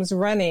 it comes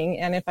running.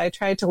 And if I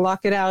try to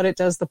lock it out, it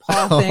does the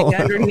paw thing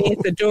underneath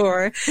the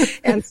door.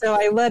 And so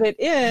I let it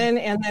in,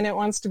 and then it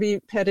wants to be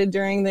petted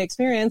during the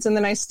experience. And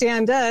then I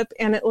stand up,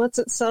 and it lets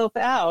itself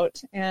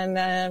out. And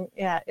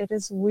it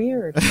is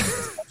weird.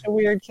 It's such a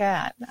weird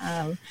cat.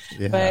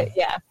 But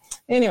yeah.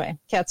 Anyway,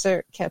 cats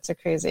are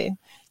crazy.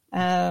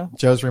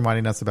 Joe's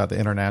reminding us about the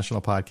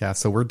international podcast,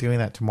 so we're doing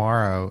that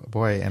tomorrow.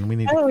 Boy, and we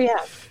need. Oh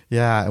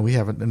yeah. And we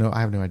haven't. No,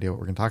 I have no idea what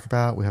we're going to talk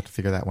about. We have to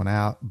figure that one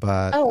out.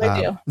 But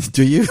I do.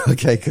 Do you?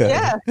 Okay, good.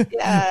 Yeah.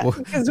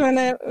 Because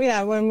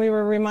when we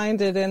were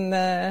reminded in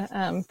the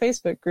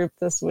Facebook group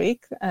this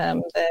week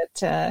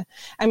that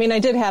I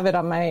did have it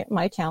on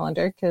my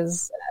calendar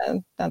because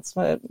that's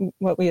what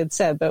we had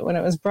said. But when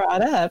it was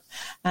brought up,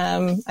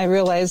 I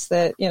realized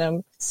that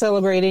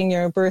celebrating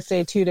your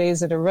birthday 2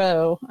 days in a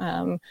row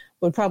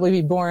would probably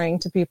be boring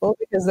to people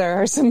because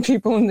there are some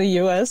people in the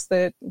U.S.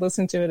 that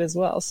listen to it as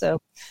well. So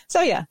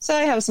I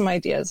have some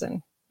ideas,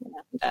 and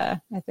I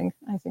think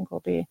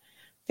we'll be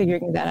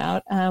figuring that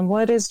out.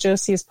 What is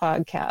Josie's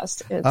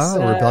podcast? It's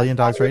Rebellion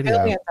Dogs Radio.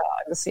 Rebellion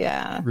Dogs,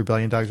 yeah.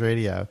 Rebellion Dogs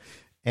Radio.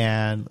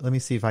 And let me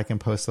see if I can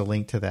post a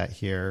link to that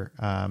here.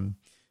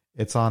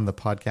 It's on the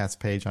podcast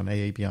page on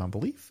AA Beyond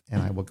Belief,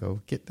 and I will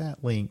go get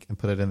that link and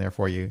put it in there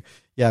for you.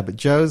 Yeah, but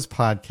Joe's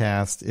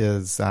podcast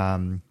is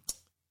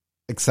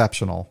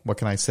exceptional. What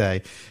can I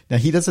say? Now,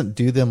 he doesn't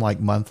do them like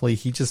monthly.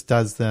 He just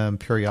does them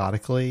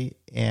periodically,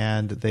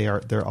 and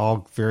they're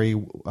all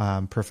very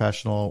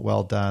professional,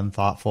 well done,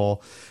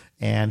 thoughtful.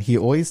 And he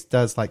always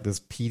does like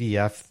this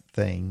PDF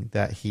thing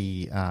that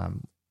he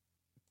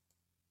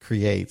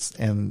creates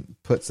and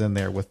puts in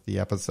there with the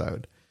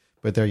episode.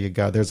 But there you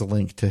go. There's a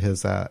link to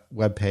his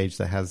webpage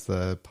that has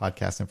the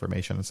podcast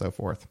information and so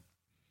forth.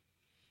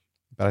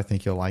 But I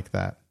think you'll like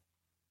that.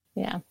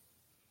 Yeah.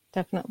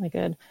 Definitely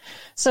good.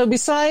 So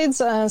besides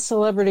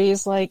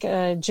celebrities like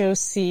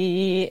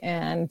Josie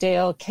and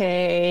Dale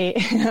K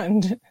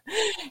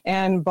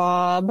and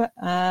Bob,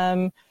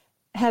 have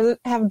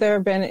there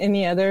been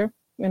any other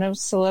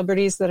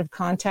celebrities that have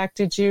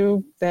contacted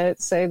you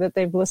that say that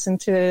they've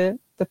listened to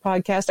the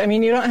podcast? I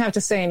mean, you don't have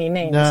to say any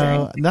names.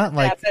 No, not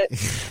like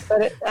that,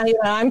 but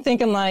I'm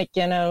thinking like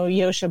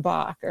Yosha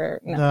Bach or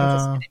no. I'm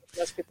just kidding.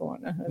 Most people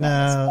won't know who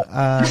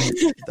that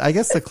is. I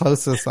guess the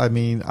closest. I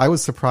mean, I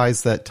was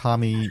surprised that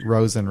Tommy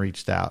Rosen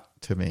reached out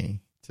to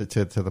me to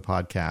the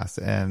podcast,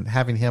 and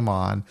having him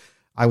on,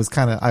 I was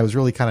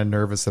really kind of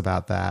nervous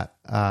about that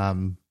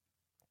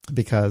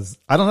because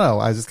I don't know.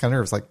 I was just kind of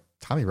nervous. Like,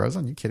 Tommy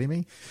Rosen, you kidding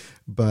me?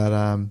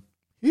 But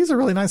he's a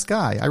really nice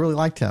guy. I really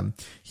liked him.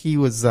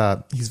 He's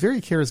very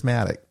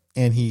charismatic,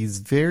 and he's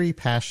very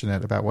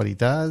passionate about what he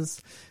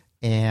does.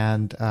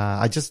 And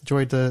I just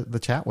enjoyed the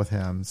chat with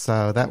him.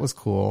 So that was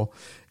cool.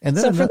 And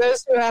then for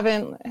those who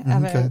haven't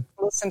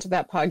listened to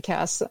that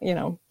podcast,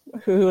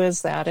 who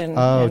is that?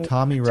 And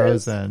Tommy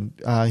Rosen.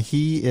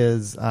 He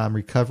is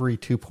Recovery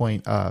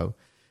 2.0.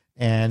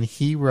 And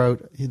he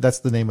wrote, that's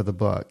the name of the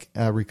book,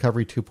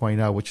 Recovery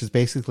 2.0, which is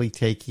basically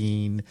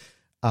taking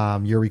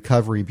your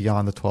recovery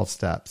beyond the 12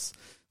 steps.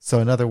 So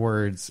in other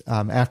words,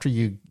 after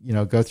you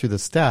go through the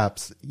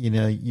steps,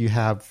 you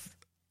have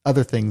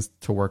other things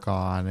to work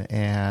on.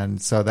 And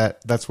so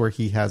that's where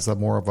he has a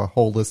more of a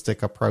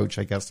holistic approach,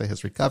 I guess, to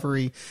his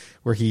recovery,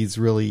 where he's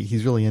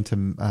really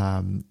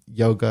into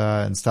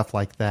yoga and stuff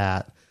like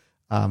that.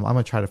 I'm going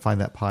to try to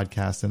find that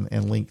podcast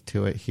and link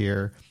to it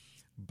here.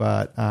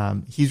 But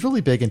he's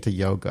really big into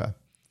yoga.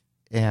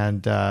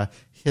 And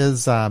he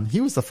was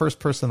the first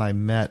person I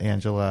met,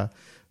 Angela,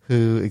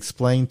 who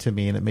explained to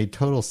me, and it made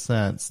total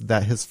sense,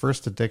 that his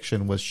first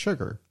addiction was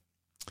sugar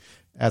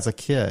as a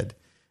kid.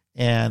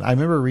 And I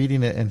remember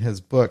reading it in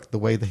his book, the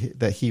way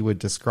that he would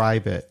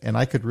describe it, and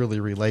I could really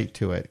relate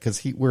to it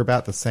because we're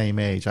about the same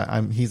age.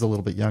 He's a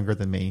little bit younger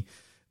than me,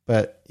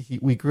 but he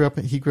grew up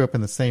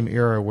in the same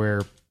era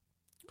where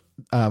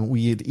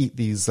we'd eat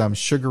these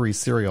sugary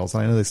cereals,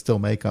 and I know they still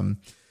make them.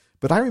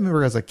 But I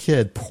remember as a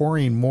kid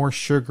pouring more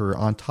sugar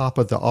on top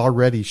of the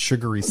already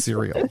sugary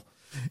cereal.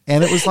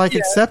 And it was like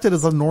accepted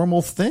as a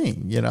normal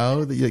thing,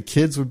 the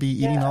kids would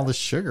be eating all the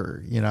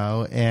sugar,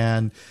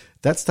 and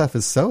that stuff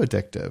is so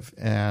addictive.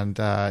 And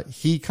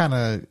he kind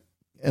of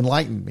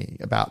enlightened me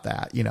about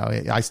that.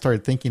 I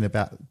started thinking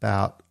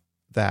about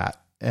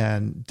that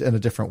and in a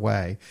different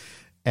way.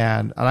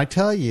 And I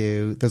tell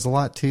you, there's a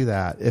lot to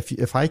that.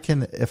 If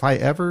I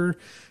ever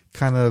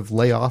kind of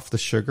lay off the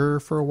sugar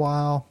for a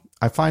while,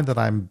 I find that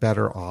I'm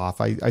better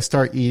off. I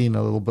start eating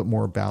a little bit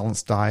more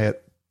balanced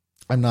diet.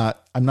 I'm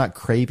not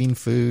craving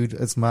food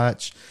as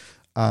much.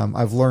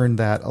 I've learned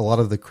that a lot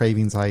of the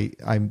cravings I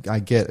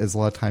get is a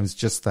lot of times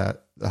just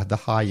that the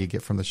high you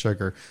get from the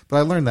sugar. But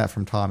I learned that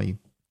from Tommy.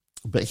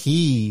 But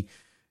he's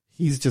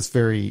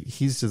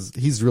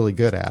really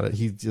good at it.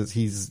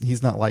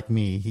 He's not like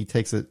me. He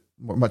takes it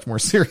much more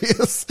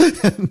serious.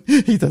 And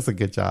he does a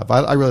good job.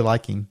 I really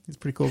like him. He's a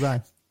pretty cool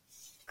guy.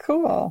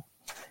 Cool.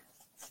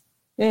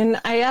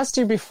 And I asked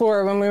you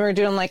before when we were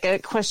doing like a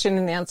question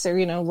and answer,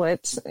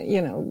 what,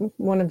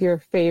 one of your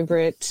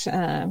favorite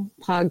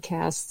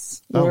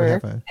podcasts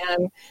were.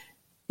 And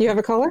you have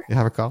a caller? You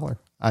have a caller.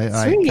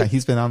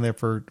 He's been on there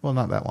for,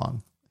 not that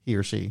long, he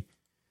or she.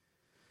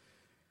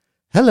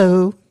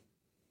 Hello.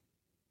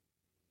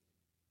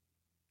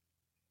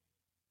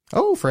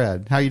 Oh,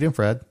 Fred. How you doing,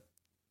 Fred?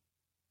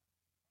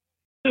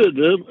 Good.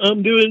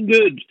 I'm doing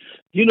good.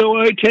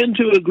 I tend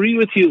to agree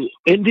with you.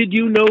 And did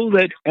you know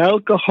that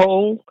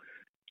alcohol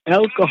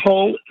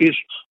is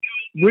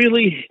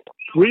really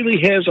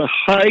has a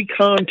high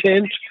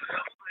content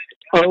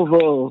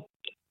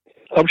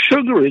of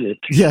sugar in it?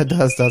 Yeah, it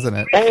does, doesn't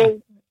it?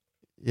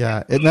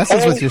 It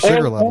messes with your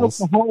sugar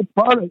levels.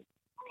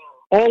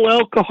 All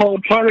alcohol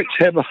products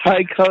have a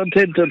high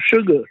content of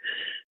sugar,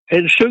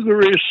 and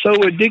sugar is so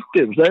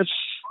addictive.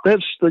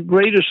 That's the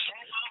greatest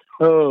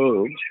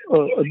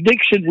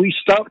addiction we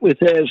start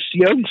with as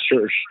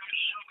youngsters.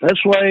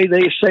 That's why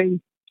they say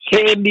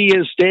candy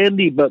is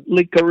dandy, but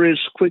liquor is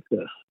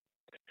quicker.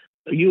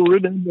 You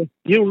remember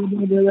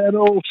that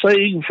old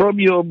saying from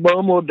your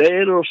mom or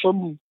dad or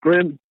some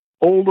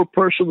older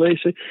person? They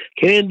say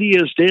candy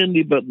is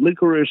dandy, but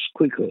liquor is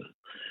quicker.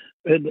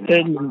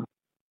 And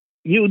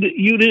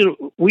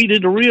we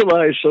didn't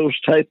realize those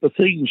type of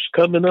things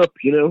coming up.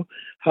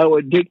 How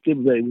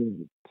addictive they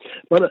were.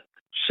 But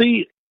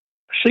see,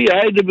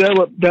 I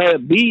developed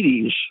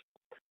diabetes,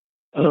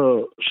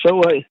 so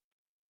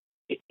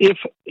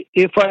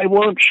if I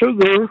want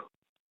sugar,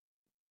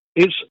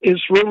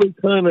 it's really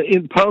kind of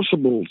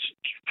impossible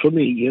for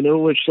me.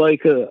 It's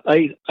like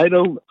I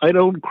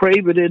don't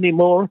crave it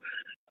anymore.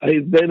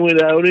 I've been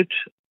without it.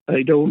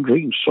 I don't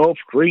drink soft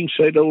drinks.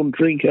 I don't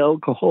drink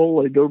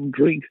alcohol. I don't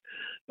drink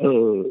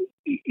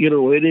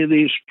any of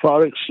these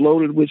products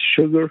loaded with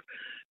sugar.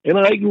 And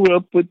I grew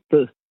up with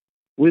the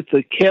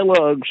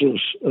Kellogg's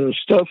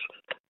stuff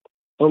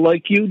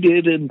like you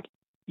did, and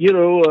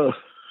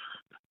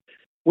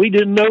we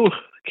didn't know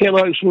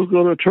Kellogg's was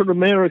going to turn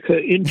America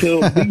into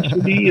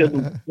obesity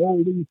and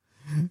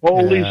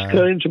all these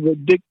kinds of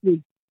addictive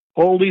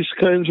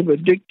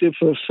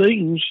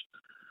things,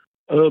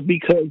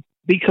 because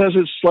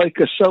it's like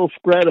a self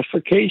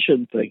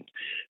gratification thing.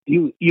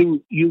 You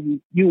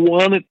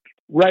want it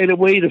right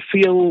away to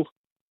feel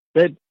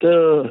that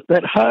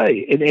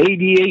high, and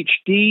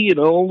ADHD and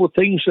all the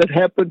things that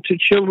happen to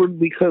children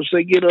because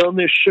they get on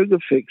this sugar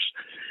fix.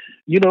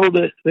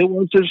 There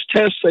was this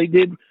test they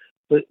did.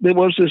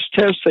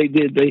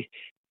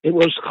 It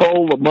was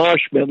called the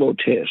marshmallow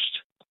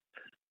test,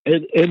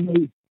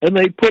 and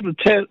they put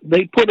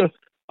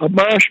a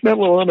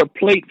marshmallow on a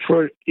plate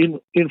in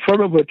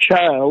front of a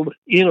child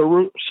in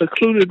a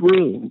secluded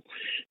room,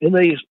 and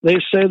they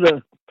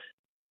said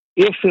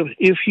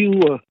if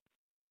you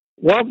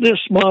want this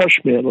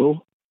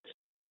marshmallow,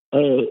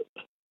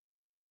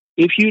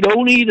 if you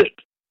don't eat it,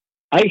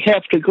 I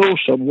have to go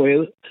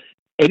somewhere,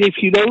 and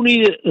if you don't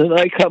eat it and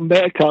I come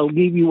back, I'll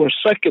give you a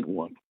second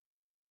one.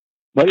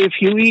 But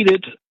if you eat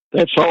it,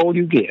 that's all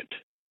you get.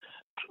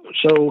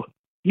 So,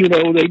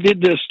 they did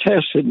this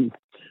test, and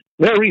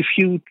very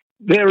few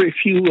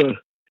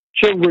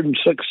children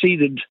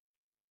succeeded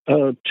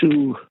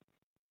to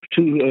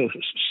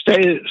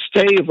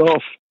stave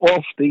off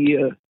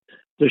the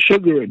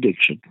sugar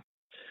addiction.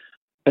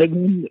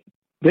 And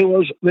there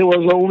was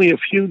only a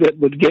few that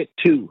would get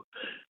to.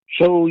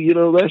 So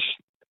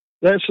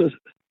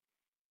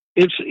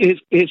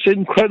it's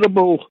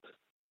incredible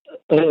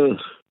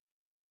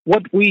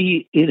what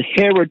we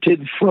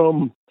inherited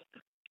from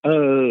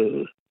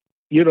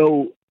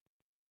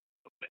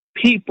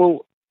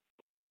people,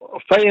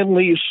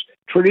 families,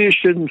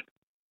 tradition,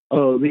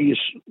 these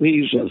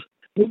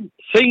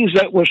things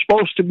that were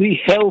supposed to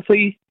be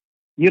healthy.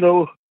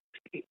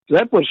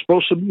 That was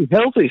supposed to be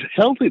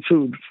healthy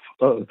food.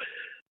 But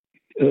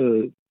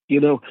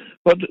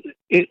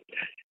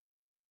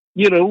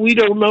we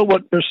don't know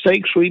what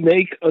mistakes we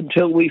make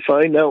until we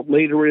find out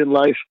later in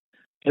life,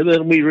 and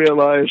then we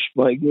realize,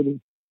 my goodness,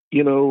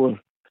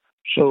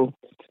 So,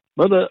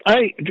 But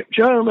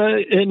John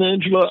and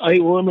Angela, I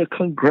want to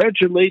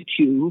congratulate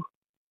you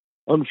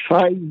on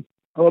 5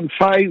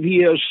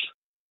 years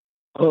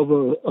of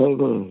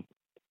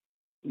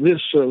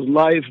this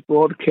live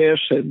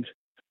broadcast and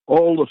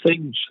all the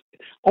things,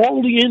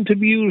 all the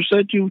interviews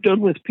that you've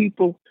done with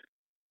people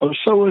are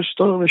so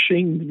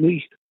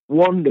astonishingly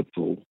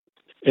wonderful,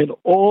 and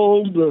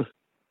all the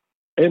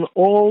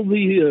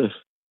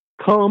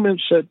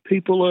comments that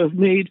people have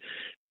made,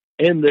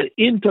 and the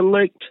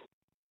intellect,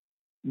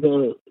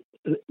 the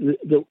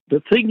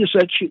things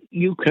that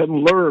you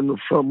can learn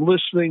from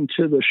listening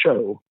to the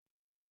show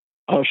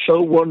are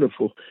so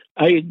wonderful.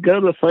 I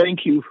got to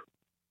thank you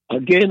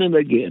again and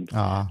again.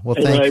 Well,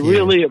 and thank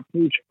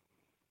you.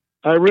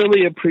 I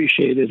really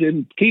appreciate it,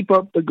 and keep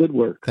up the good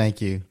work.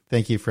 Thank you.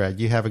 Thank you, Fred.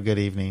 You have a good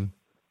evening.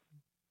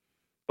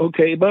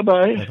 Okay,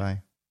 bye-bye.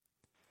 Bye-bye.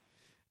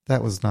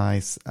 That was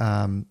nice.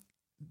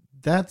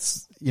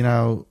 That's,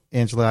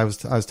 Angela, I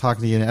was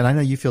talking to you, and I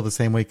know you feel the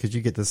same way because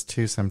you get this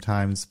too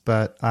sometimes,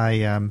 but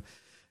I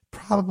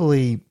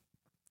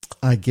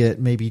get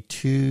maybe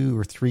 2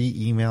 or 3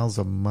 emails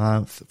a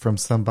month from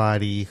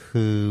somebody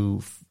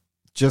who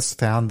just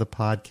found the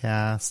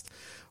podcast,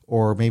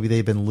 or maybe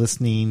they've been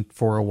listening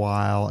for a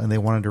while and they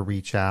wanted to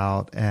reach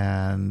out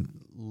and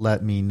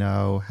let me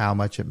know how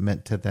much it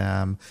meant to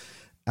them.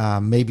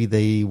 Maybe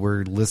they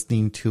were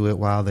listening to it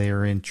while they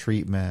were in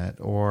treatment,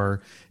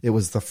 or it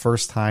was the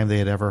first time they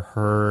had ever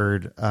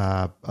heard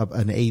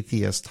an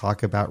atheist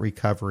talk about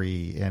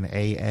recovery and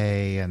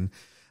AA,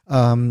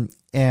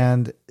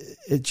 and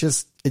it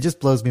just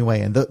blows me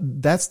away. And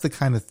that's the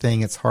kind of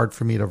thing it's hard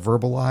for me to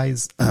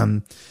verbalize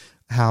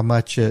how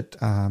much it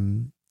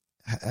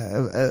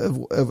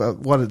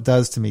what it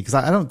does to me, because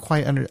I don't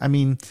quite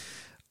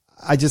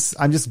I'm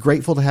just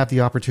grateful to have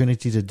the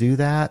opportunity to do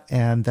that,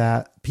 and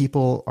that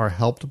people are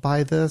helped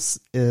by this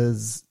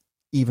is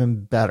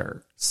even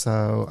better.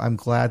 So I'm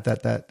glad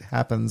that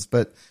happens,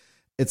 but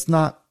it's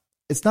not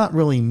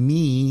really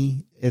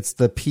me. It's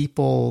the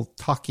people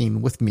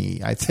talking with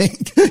me, I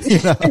think,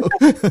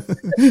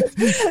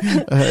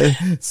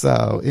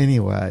 so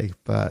anyway,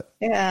 but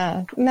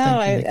yeah, no,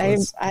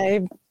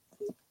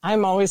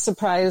 I'm always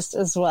surprised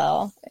as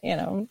well,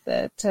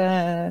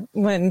 that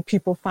when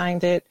people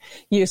find it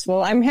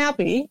useful. I'm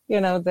happy,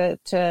 that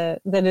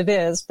it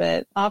is,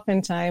 but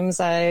oftentimes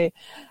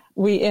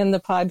we end the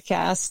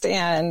podcast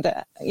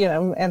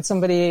and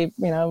somebody,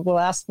 will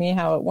ask me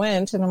how it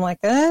went, and I'm like,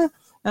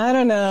 I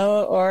don't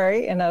know, or,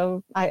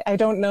 I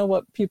don't know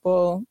what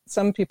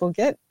some people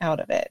get out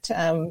of it.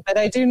 But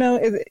I do know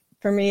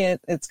for me,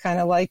 it's kind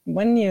of like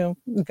when you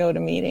go to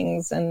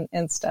meetings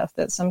and stuff,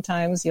 that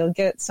sometimes you'll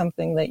get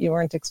something that you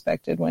weren't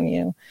expecting when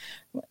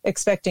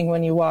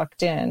you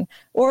walked in.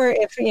 Or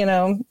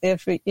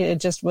if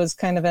it just was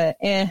kind of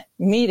a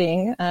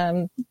meeting,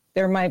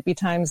 there might be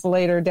times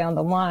later down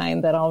the line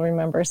that I'll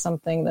remember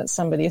something that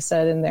somebody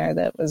said in there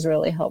that was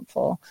really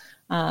helpful.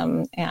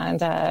 And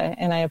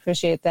I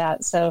appreciate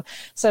that. So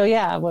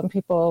yeah, when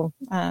people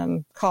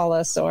call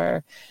us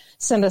or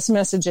send us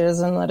messages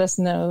and let us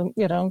know,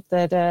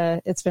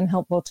 that it's been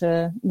helpful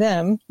to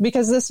them,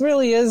 because this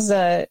really is,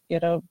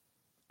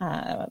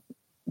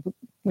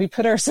 we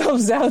put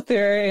ourselves out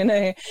there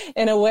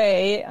in a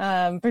way,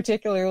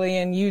 particularly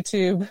in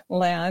YouTube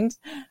land,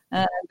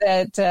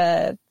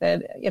 that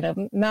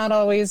not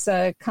always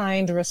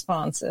kind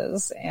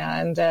responses,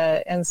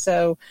 and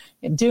so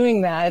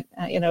doing that,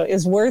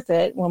 is worth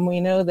it when we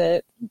know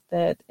that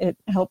it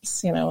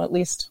helps, at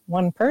least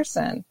one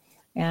person.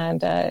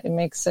 And it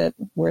makes it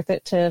worth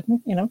it to,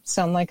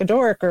 sound like a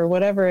dork or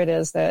whatever it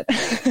is that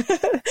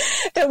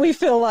that we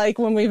feel like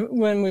when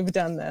we've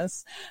done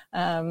this.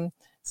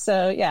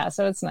 So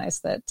it's nice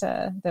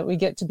that we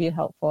get to be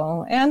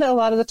helpful, and a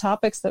lot of the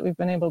topics that we've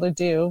been able to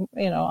do,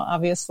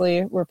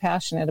 obviously we're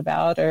passionate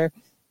about,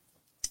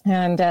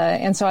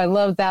 and so I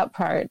love that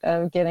part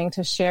of getting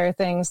to share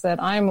things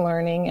that I'm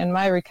learning in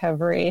my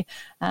recovery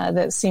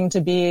that seem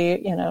to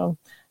be,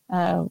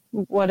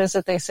 what is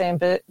it they say in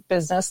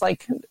business,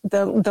 like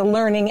the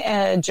learning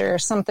edge or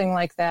something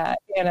like that,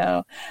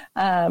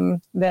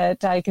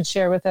 that I could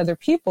share with other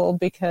people,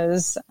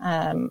 because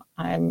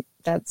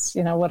that's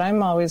what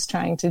I'm always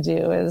trying to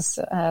do is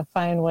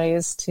find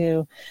ways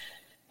to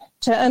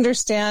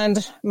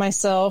understand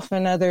myself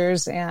and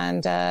others,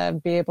 and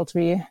be able to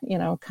be,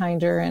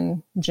 kinder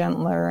and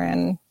gentler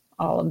and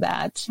all of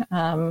that.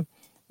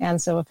 And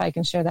so if I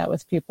can share that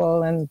with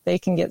people and they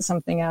can get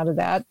something out of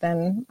that,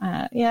 then,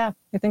 I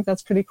think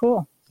that's pretty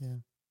cool. Yeah.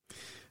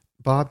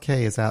 Bob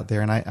K is out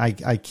there, and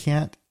I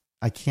can't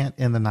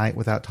end the night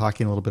without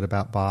talking a little bit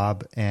about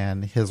Bob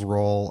and his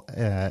role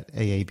at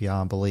AA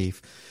Beyond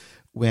Belief.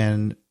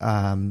 When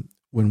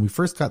we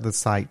first got the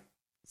site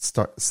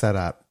set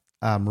up,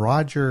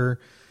 Roger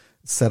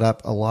set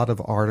up a lot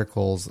of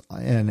articles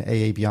in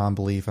AA Beyond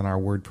Belief on our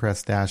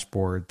WordPress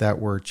dashboard that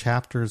were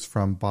chapters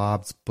from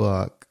Bob's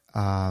book,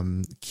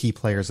 Key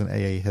Players in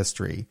AA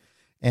History.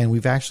 And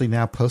we've actually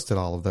now posted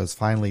all of those.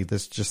 Finally,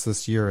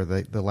 this year,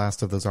 the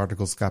last of those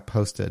articles got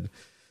posted.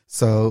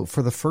 So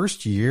for the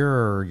first year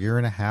or year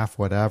and a half,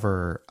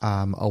 whatever,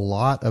 a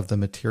lot of the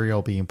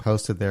material being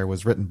posted there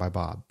was written by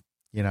Bob.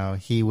 You know,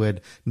 he would,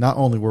 not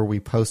only were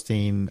we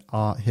posting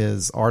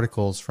his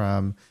articles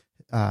from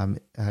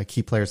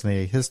key players in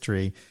AA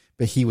history,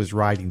 but he was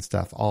writing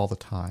stuff all the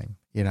time,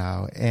 you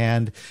know,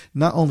 and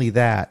not only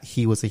that,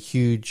 he was a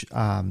huge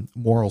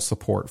moral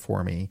support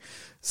for me.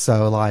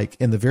 So like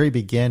in the very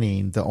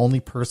beginning, the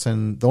only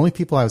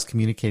people I was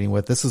communicating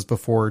with, this is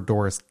before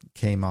Doris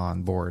came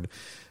on board.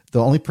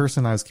 The only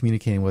person I was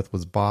communicating with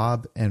was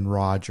Bob and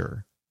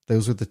Roger.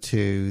 Those were the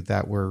two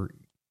that were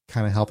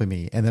kind of helping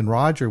me. And then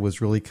Roger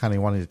was really kind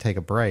of wanting to take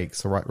a break.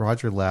 So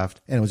Roger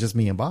left and it was just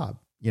me and Bob,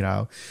 you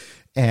know,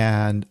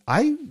 and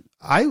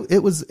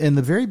it was in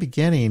the very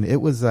beginning,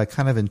 it was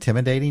kind of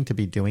intimidating to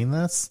be doing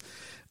this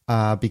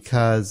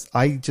because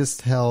I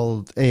just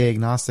held AA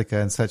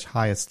Agnostica in such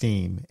high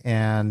esteem.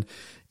 And,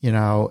 you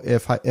know,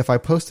 if I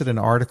posted an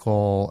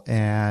article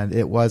and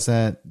it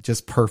wasn't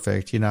just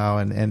perfect, you know,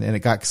 and it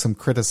got some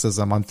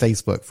criticism on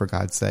Facebook, for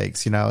God's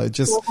sakes, you know, it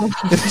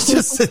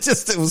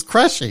was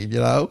crushing, you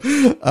know.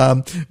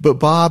 But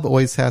Bob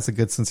always has a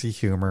good sense of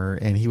humor,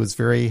 and he was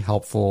very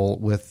helpful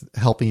with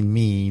helping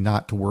me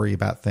not to worry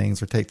about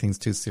things or take things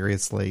too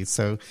seriously.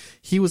 So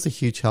he was a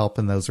huge help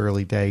in those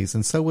early days.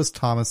 And so was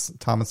Thomas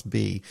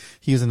B.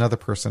 He was another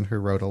person who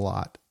wrote a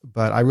lot.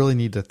 But I really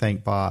need to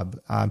thank Bob,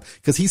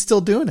 because he's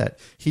still doing it.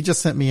 He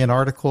just sent me an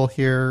article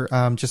here,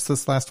 just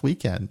this last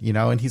weekend, you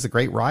know, and he's a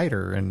great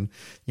writer, and,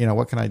 you know,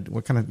 what can I,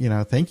 you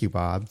know, thank you,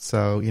 Bob.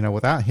 So, you know,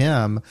 without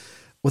him,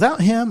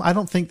 I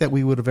don't think that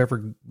we would have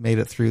ever made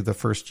it through the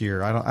first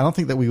year. I don't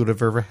think that we would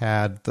have ever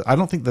I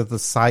don't think that the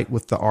site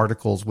with the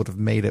articles would have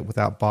made it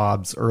without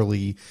Bob's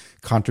early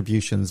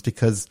contributions,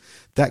 because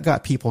that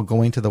got people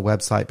going to the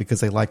website because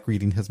they like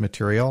reading his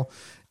material.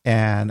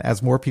 And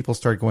as more people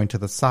started going to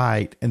the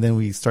site, and then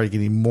we started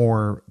getting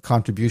more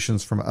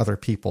contributions from other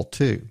people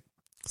too.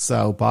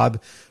 So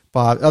Bob,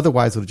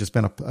 otherwise it would have just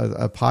been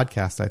a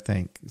podcast, I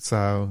think.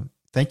 So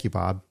thank you,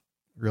 Bob.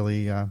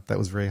 Really, that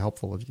was very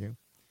helpful of you.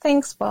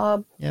 Thanks,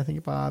 Bob. Yeah, thank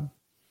you, Bob.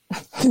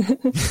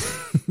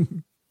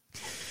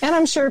 And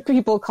I'm sure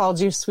people called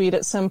you sweet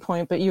at some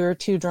point, but you were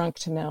too drunk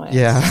to know it.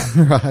 Yeah,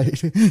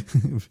 right.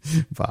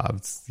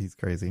 Bob, he's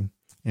crazy.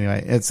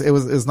 Anyway, it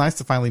was nice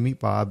to finally meet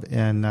Bob.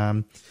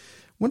 And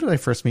when did I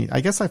first meet?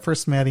 I guess I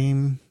first met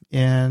him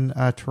in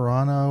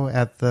Toronto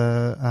at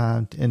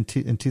in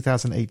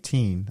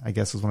 2018. I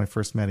guess was when I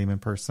first met him in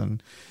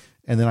person,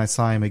 and then I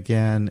saw him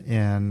again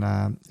in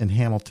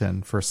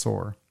Hamilton for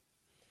SOAR.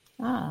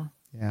 Ah,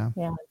 yeah.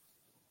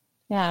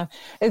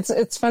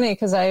 It's funny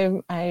because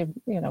I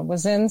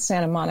was in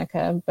Santa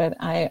Monica, but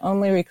I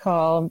only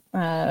recall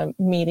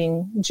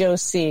meeting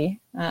Josie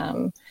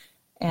and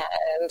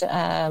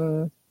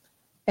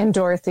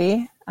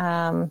Dorothy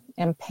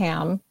and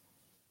Pam.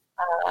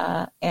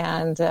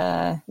 And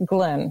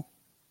Glenn,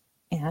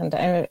 and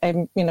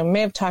I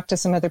may have talked to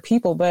some other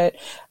people, but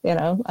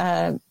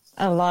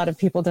a lot of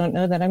people don't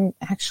know that I'm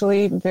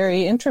actually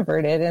very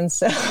introverted, and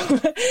so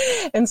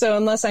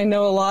unless I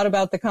know a lot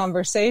about the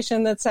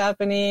conversation that's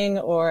happening,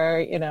 or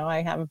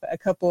I have a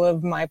couple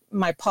of my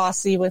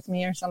posse with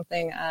me or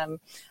something,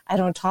 I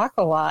don't talk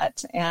a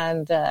lot,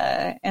 and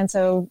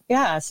so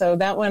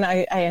that one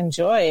I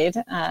enjoyed.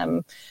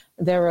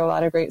 There were a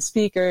lot of great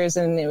speakers,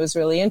 and it was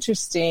really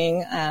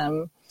interesting.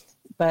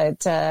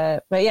 But yeah,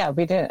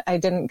 I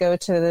didn't go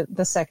to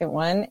the second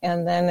one.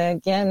 And then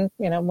again,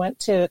 went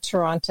to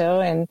Toronto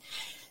and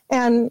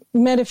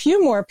met a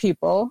few more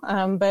people.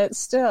 But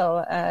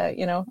still,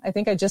 I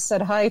think I just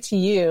said hi to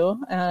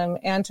you,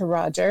 and to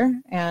Roger.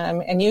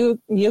 And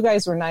you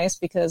guys were nice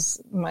because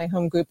my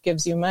home group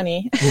gives you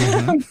money.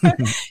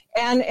 Mm-hmm.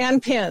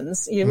 and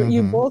pins.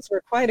 You both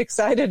were quite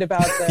excited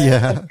about the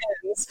pins.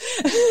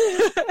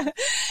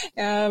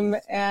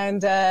 And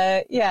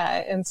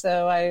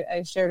so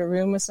I shared a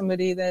room with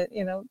somebody that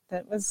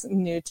that was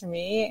new to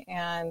me,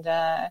 and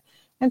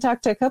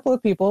talked to a couple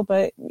of people,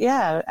 but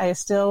yeah, I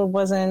still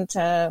wasn't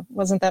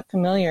that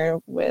familiar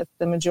with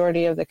the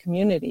majority of the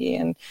community,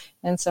 and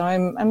so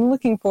I'm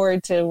looking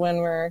forward to when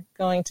we're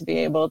going to be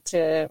able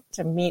to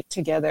meet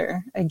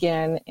together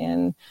again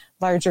in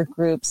larger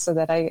groups, so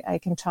that I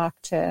can talk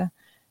to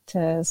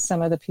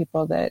some of the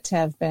people that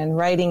have been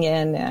writing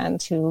in and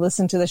to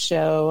listen to the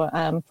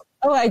show.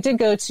 I did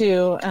go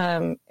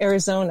to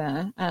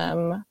Arizona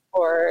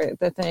for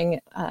the thing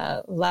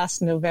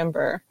last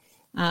November.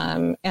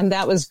 And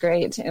that was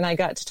great. And I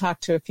got to talk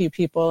to a few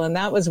people, and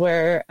that was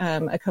where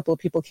a couple of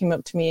people came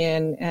up to me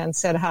and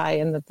said hi,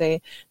 and that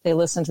they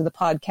listened to the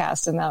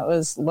podcast. And that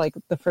was like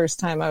the first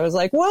time I was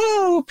like,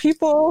 whoa,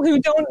 people who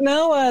don't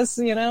know us,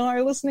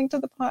 are listening to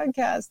the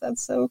podcast.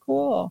 That's so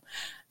cool.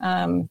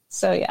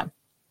 So yeah.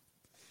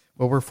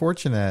 Well, we're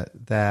fortunate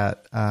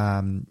that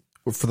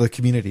for the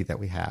community that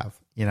we have,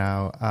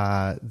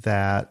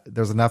 that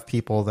there's enough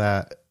people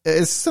that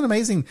it's an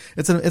amazing,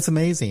 it's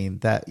amazing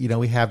that,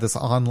 we have this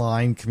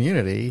online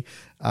community,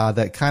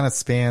 that kind of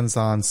spans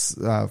on,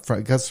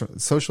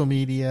 social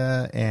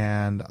media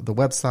and the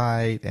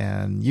website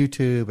and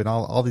YouTube and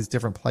all these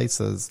different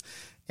places.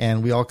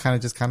 And we all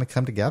kind of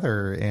come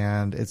together,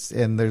 and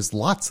there's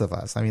lots of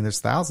us. I mean, there's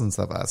thousands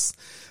of us.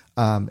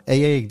 AA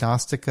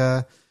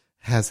Agnostica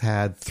has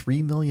had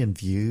 3 million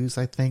views,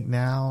 I think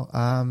now,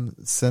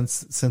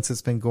 since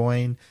it's been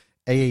going.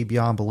 AA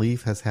Beyond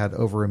Belief has had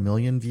over 1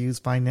 million views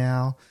by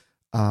now.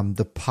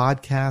 The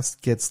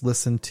podcast gets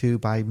listened to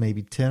by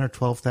maybe 10 or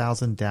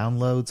 12,000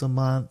 downloads a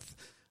month.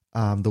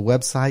 The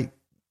website,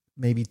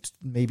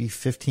 maybe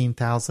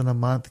 15,000 a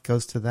month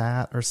goes to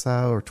that or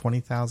so, or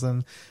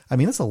 20,000. I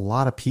mean, it's a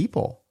lot of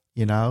people,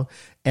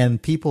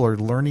 and people are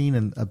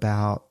learning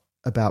about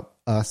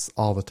us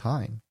all the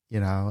time,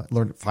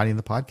 finding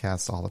the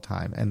podcast all the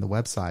time and the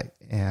website,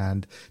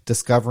 and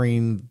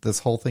discovering this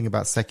whole thing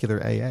about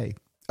secular AA.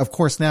 Of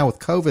course, now with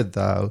COVID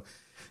though,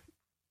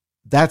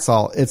 that's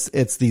all.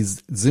 It's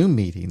these Zoom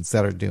meetings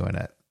that are doing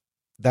it.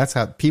 That's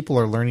how people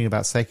are learning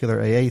about secular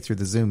AA, through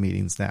the Zoom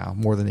meetings now,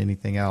 more than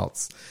anything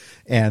else.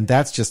 And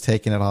that's just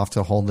taking it off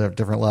to a whole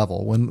different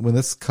level. When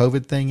this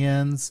COVID thing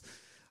ends,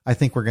 I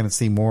think we're going to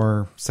see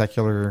more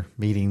secular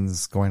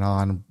meetings going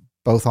on,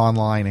 both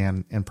online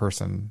and in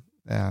person.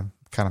 Kind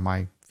of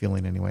my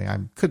feeling anyway. I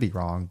could be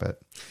wrong,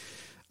 but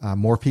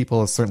more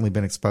people have certainly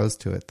been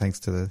exposed to it thanks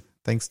to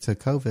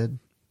COVID.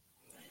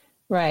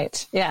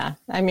 Right. Yeah.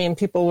 I mean,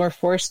 people were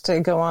forced to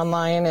go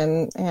online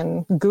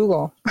and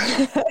Google.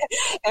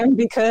 And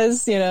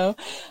because, you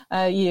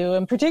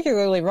and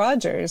particularly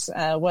Roger's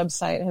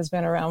website has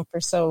been around for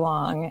so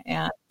long,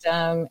 and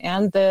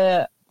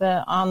the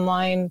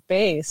online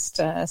based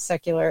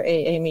secular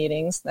AA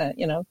meetings that,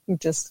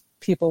 just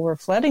people were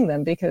flooding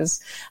them,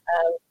 because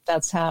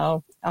that's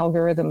how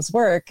algorithms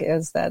work,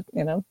 is that,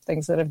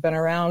 things that have been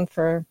around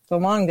for the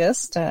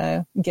longest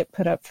get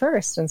put up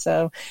first. And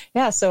so,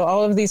 so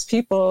all of these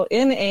people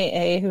in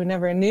AA who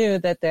never knew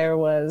that there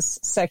was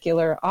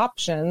secular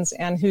options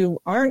and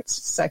who aren't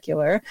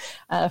secular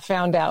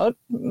found out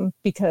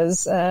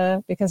because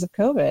of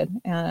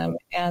COVID.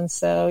 And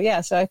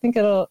so, so I think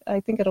it'll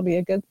be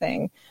a good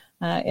thing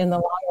in the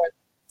long run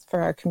for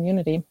our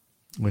community.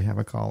 We have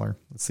a caller.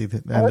 Let's see.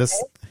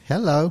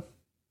 Hello.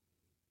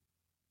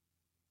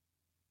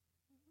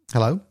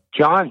 Hello?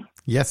 John.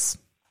 Yes.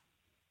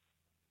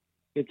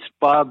 It's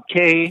Bob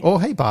K. Oh,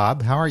 hey,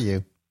 Bob. How are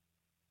you?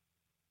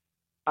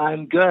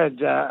 I'm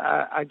good.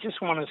 I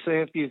just want to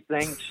say a few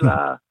things.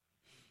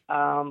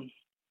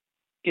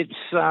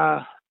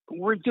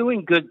 We're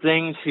doing good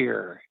things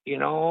here.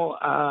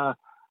 I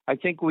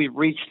think we've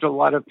reached a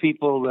lot of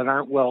people that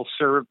aren't well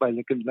served by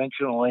the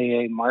conventional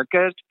AA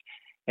market.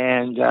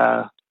 And,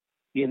 I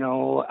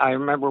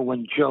remember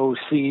when Joe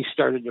C.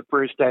 started the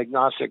first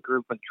agnostic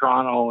group in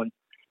Toronto, and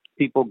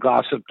people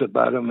gossiped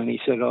about him, and he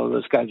said, oh,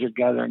 those guys are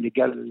gathering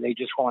together. They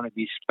just want to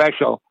be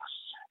special.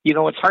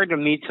 It's hard to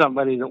meet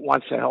somebody that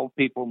wants to help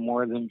people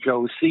more than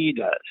Joe C.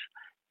 does.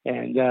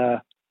 And,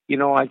 I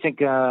think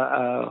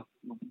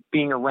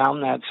being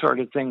around that sort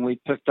of thing, we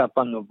picked up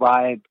on the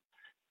vibe.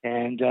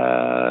 And,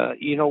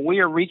 we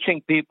are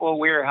reaching people,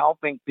 we are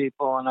helping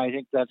people, and I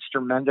think that's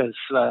tremendous.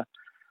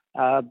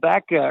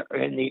 Back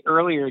in the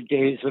earlier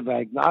days of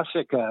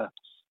Agnostica,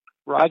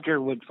 Roger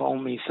would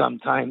phone me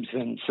sometimes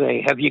and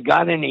say, have you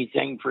got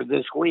anything for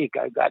this week?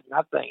 I've got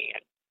nothing.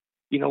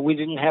 And, we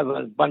didn't have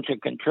a bunch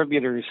of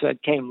contributors.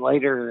 That came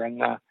later.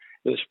 And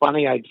it was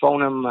funny. I'd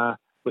phone him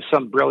with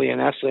some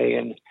brilliant essay.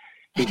 And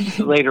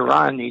later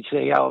on, he'd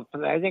say, oh,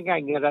 I think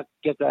I can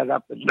get that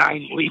up in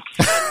 9 weeks.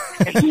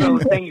 And so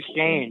things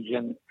change.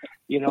 And,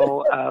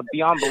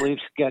 Beyond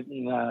Belief's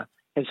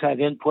has had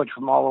input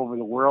from all over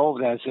the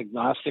world, as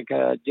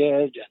Agnostica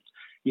did. And,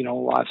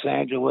 Los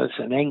Angeles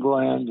and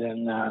England.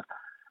 And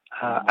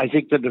I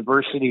think the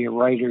diversity of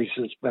writers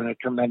has been a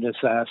tremendous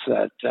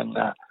asset. And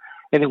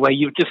anyway,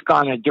 you've just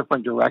gone a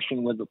different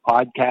direction with the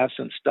podcast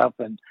and stuff,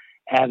 and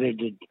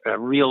added a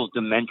real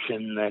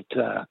dimension that,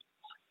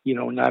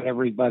 not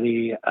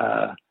everybody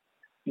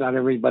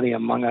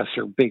among us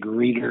are big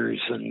readers,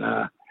 and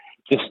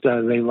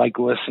they like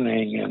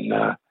listening. And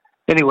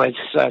anyway,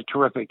 it's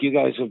terrific. You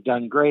guys have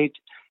done great.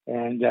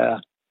 And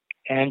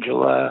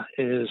Angela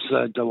is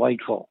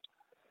delightful.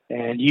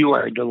 And you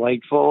are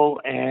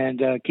delightful,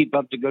 and keep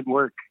up the good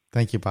work.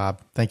 Thank you, Bob.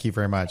 Thank you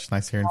very much.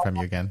 Nice hearing from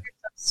you again.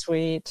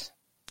 Sweet.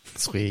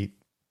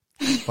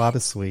 Bob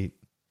is sweet.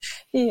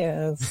 He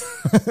is.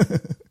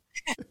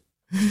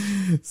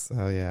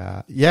 So,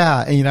 yeah.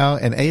 And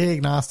AA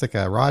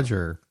Agnostica,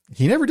 Roger,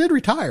 he never did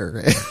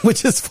retire,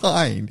 which is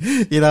fine.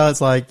 It's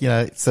like,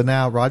 so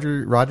now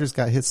Roger's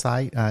got his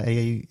site,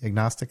 AA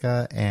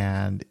Agnostica,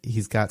 and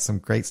he's got some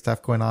great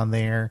stuff going on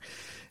there.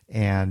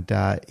 And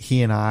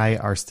he and I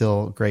are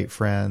still great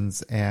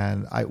friends,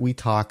 and we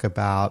talk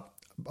about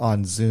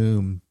on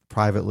Zoom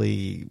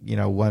privately,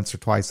 once or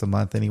twice a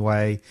month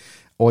anyway.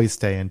 Always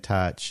stay in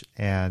touch,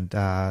 and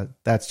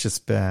that's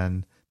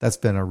been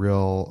a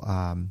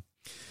real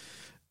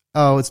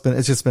Oh, it's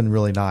just been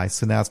really nice.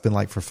 So now it's been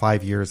like for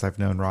 5 years I've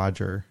known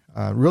Roger,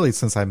 really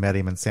since I met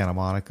him in Santa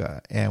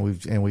Monica, and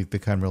we've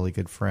become really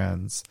good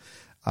friends.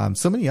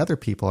 So many other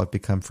people I've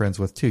become friends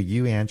with too.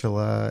 You,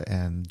 Angela,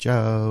 and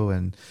Joe,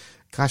 and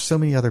gosh, so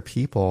many other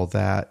people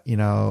that, you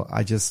know,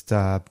 I just,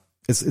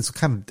 it's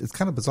kind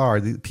of bizarre.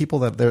 The people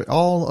that they're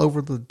all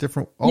over the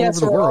over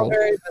the world. All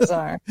very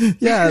bizarre.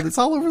 Yeah, it's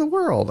all over the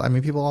world. I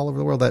mean, people all over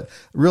the world that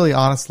really,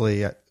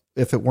 honestly,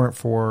 if it weren't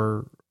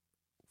for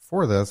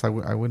this, I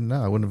wouldn't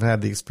know. I wouldn't have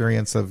had the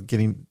experience of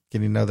getting to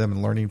know them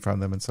and learning from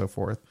them and so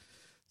forth.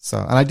 So,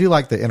 and I do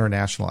like the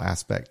international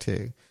aspect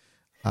too.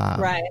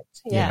 Right.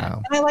 Yeah. You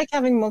know. And I like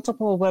having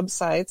multiple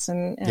websites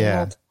and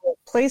multiple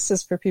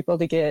places for people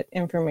to get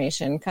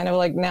information. Kind of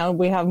like now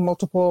we have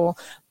multiple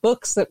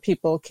books that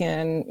people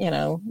can, you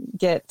know,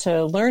 get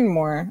to learn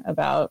more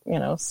about, you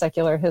know,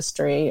 secular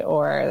history,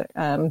 or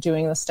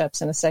doing the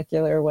steps in a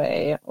secular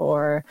way,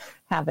 or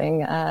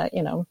having,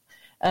 you know,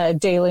 a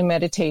daily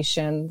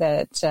meditation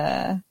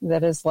that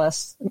is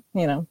less,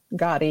 you know,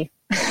 gaudy.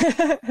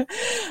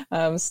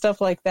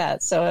 Stuff like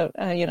that. So,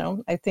 you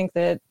know, I think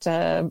that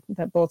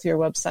both your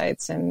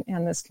websites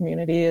and this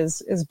community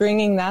is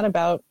bringing that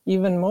about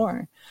even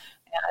more.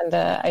 And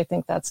I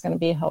think that's going to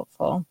be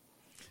helpful.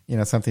 You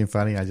know, something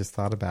funny I just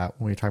thought about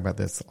when we talk about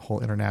this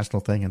whole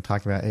international thing and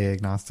talking about AA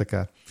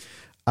Agnostica.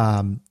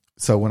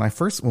 So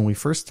when we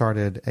first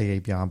started AA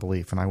Beyond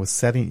Belief, and I was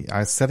setting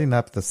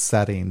up the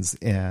settings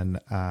in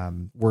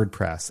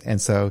WordPress,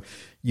 and so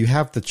you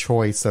have the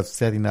choice of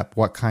setting up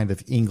what kind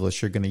of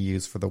English you're going to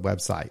use for the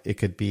website. It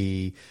could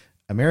be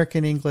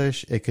American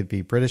English, it could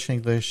be British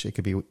English, it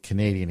could be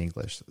Canadian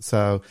English.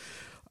 So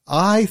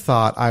I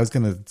thought I was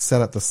going to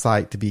set up the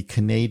site to be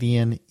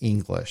Canadian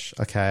English,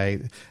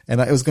 okay?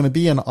 And it was going to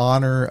be in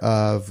honor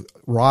of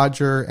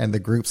Roger and the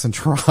groups in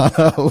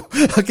Toronto.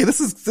 Okay, this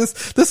is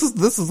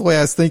the way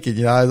I was thinking.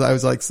 You know, I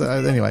was like, so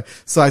anyway.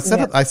 So I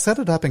set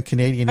it up in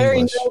Canadian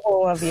English. Very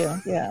noble of you.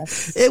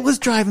 Yes. It was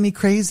driving me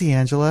crazy,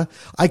 Angela.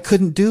 I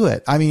couldn't do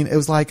it. I mean, it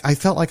was like I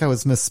felt like I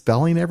was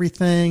misspelling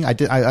everything.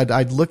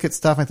 I'd look at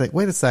stuff and I think,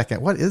 wait a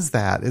second, what is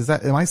that?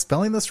 Am I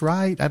spelling this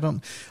right?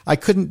 I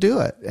couldn't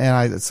do it.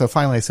 And so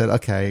finally I said,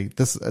 okay,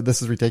 this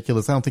is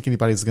ridiculous. I don't think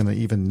anybody's going to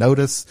even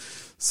notice.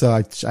 So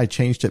I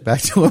changed it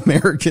back to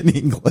American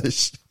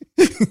English.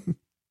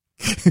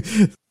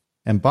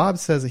 And Bob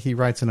says that he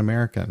writes in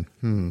American.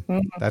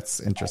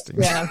 That's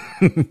interesting. Yeah.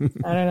 I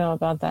don't know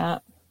about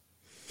that.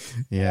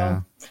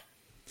 Yeah.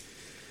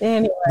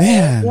 Anyway,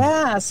 man.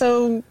 Yeah.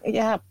 So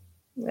yeah,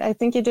 I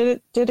think you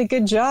did a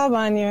good job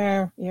on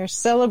your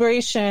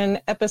celebration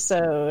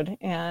episode.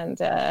 And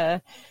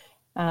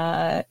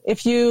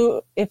if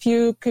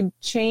you could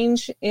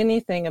change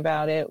anything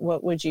about it,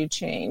 what would you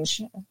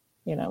change?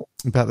 You know,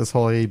 about this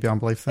whole AA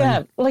Beyond Belief thing.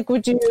 Yeah, like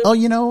would you? Oh,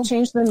 you know,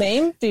 change the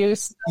name? Do you?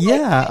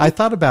 Yeah, I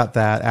thought about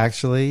that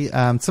actually.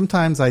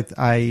 Sometimes I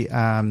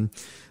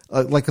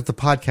like with the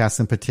podcast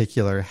in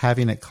particular,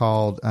 having it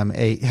called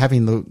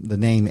having the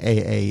name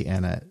AA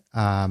in it.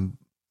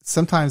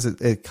 Sometimes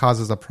it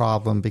causes a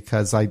problem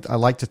because I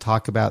like to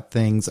talk about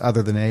things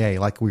other than AA.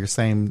 Like we were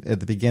saying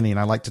at the beginning,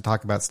 I like to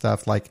talk about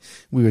stuff like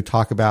we would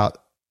talk about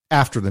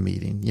after the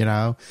meeting, you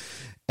know.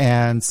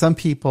 And some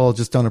people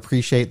just don't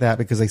appreciate that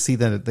because they see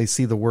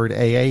the word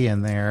AA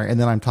in there, and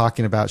then I'm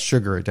talking about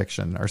sugar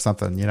addiction or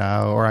something, you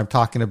know, or I'm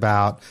talking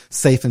about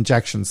safe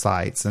injection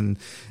sites, and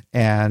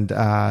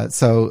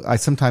so I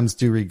sometimes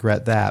do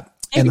regret that.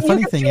 And the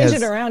funny thing is,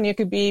 change it around. You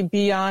could be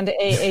Beyond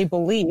AA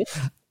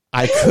Belief.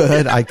 I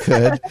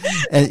could,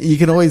 and you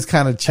can always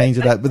kind of change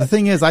it up. But the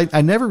thing is,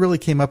 I never really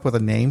came up with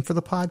a name for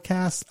the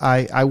podcast.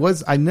 I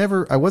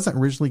wasn't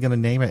originally going to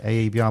name it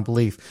AA Beyond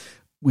Belief.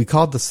 We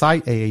called the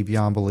site AA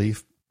Beyond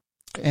Belief.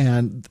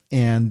 And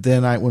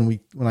then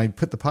when I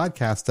put the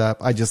podcast up,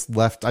 I just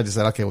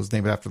said, okay, let's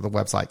name it after the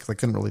website because I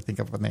couldn't really think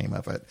of a name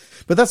of it.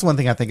 But that's one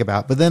thing I think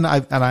about. But then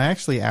I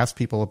actually asked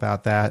people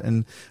about that,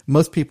 and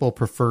most people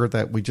prefer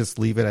that we just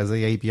leave it as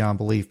AA Beyond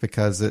Belief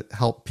because it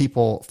helped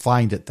people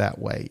find it that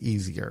way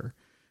easier,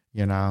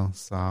 you know.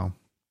 So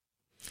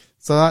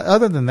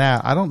other than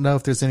that, I don't know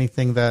if there's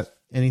anything that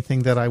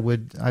I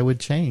would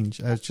change.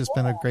 It's just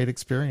been a great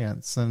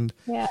experience. And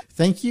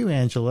thank you,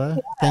 Angela.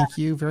 Yeah. Thank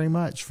you very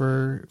much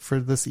for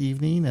this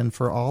evening and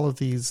for all of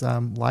these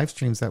live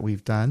streams that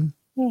we've done.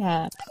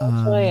 Yeah,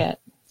 enjoy it.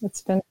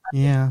 It's been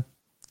fun. Yeah.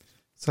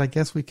 So I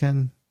guess we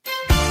can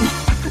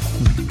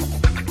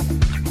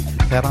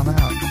head on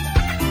out.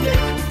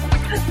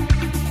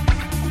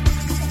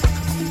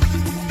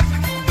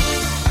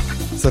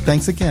 So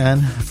thanks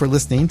again for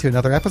listening to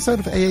another episode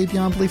of AA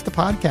Beyond Belief, the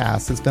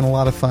podcast. It's been a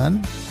lot of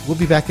fun. We'll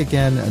be back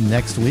again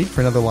next week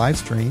for another live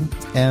stream,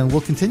 and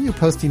we'll continue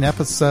posting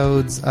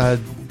episodes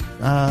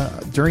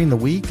during the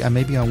week.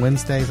 Maybe on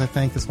Wednesdays, I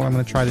think, is what I'm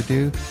going to try to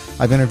do.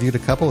 I've interviewed a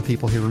couple of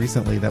people here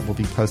recently that we'll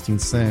be posting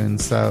soon,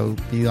 so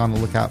be on the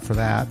lookout for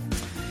that.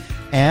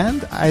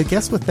 And I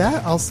guess with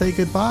that, I'll say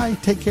goodbye.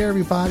 Take care,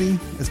 everybody.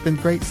 It's been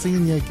great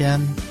seeing you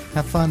again.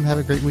 Have fun. Have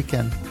a great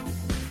weekend.